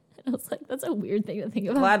men. I was like, that's a weird thing to think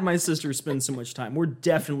about. Glad my sister spends so much time. We're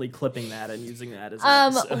definitely clipping that and using that as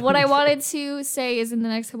an episode. What I wanted to say is in the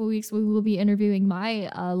next couple of weeks, we will be interviewing my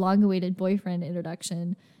long-awaited boyfriend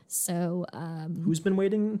introduction. So, who's been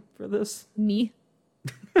waiting for this? Me.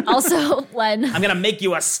 Also, Len. I'm going to make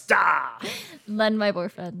you a star. Len, my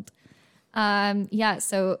boyfriend. Yeah,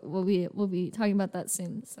 so we'll be talking about that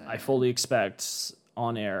soon. So. I fully expect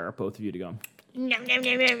on air both of you to go.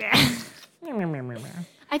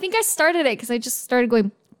 I think I started it because I just started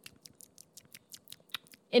going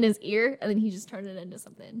in his ear, and then he just turned it into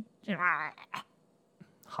something.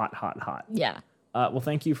 Hot. Yeah. Well,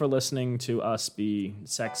 thank you for listening to us be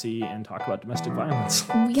sexy and talk about domestic violence.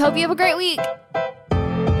 We hope you have a great week.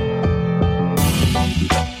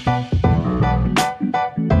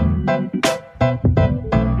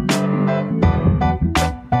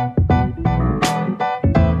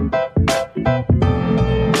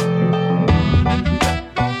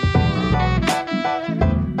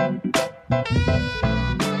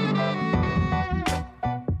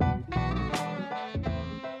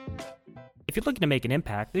 If you're looking to make an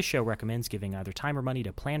impact, this show recommends giving either time or money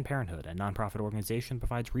to Planned Parenthood, a nonprofit organization that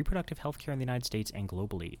provides reproductive health care in the United States and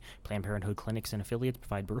globally. Planned Parenthood clinics and affiliates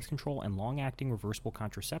provide birth control and long-acting reversible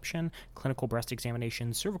contraception, clinical breast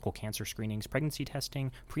examinations, cervical cancer screenings, pregnancy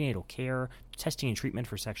testing, prenatal care, testing and treatment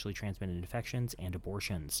for sexually transmitted infections, and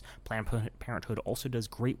abortions. Planned Parenthood also does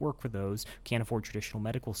great work for those who can't afford traditional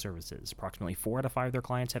medical services. Approximately 4 out of 5 of their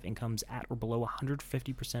clients have incomes at or below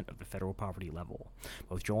 150% of the federal poverty level.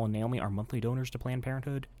 Both Joel and Naomi are monthly donors to Planned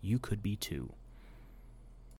Parenthood. You could be too.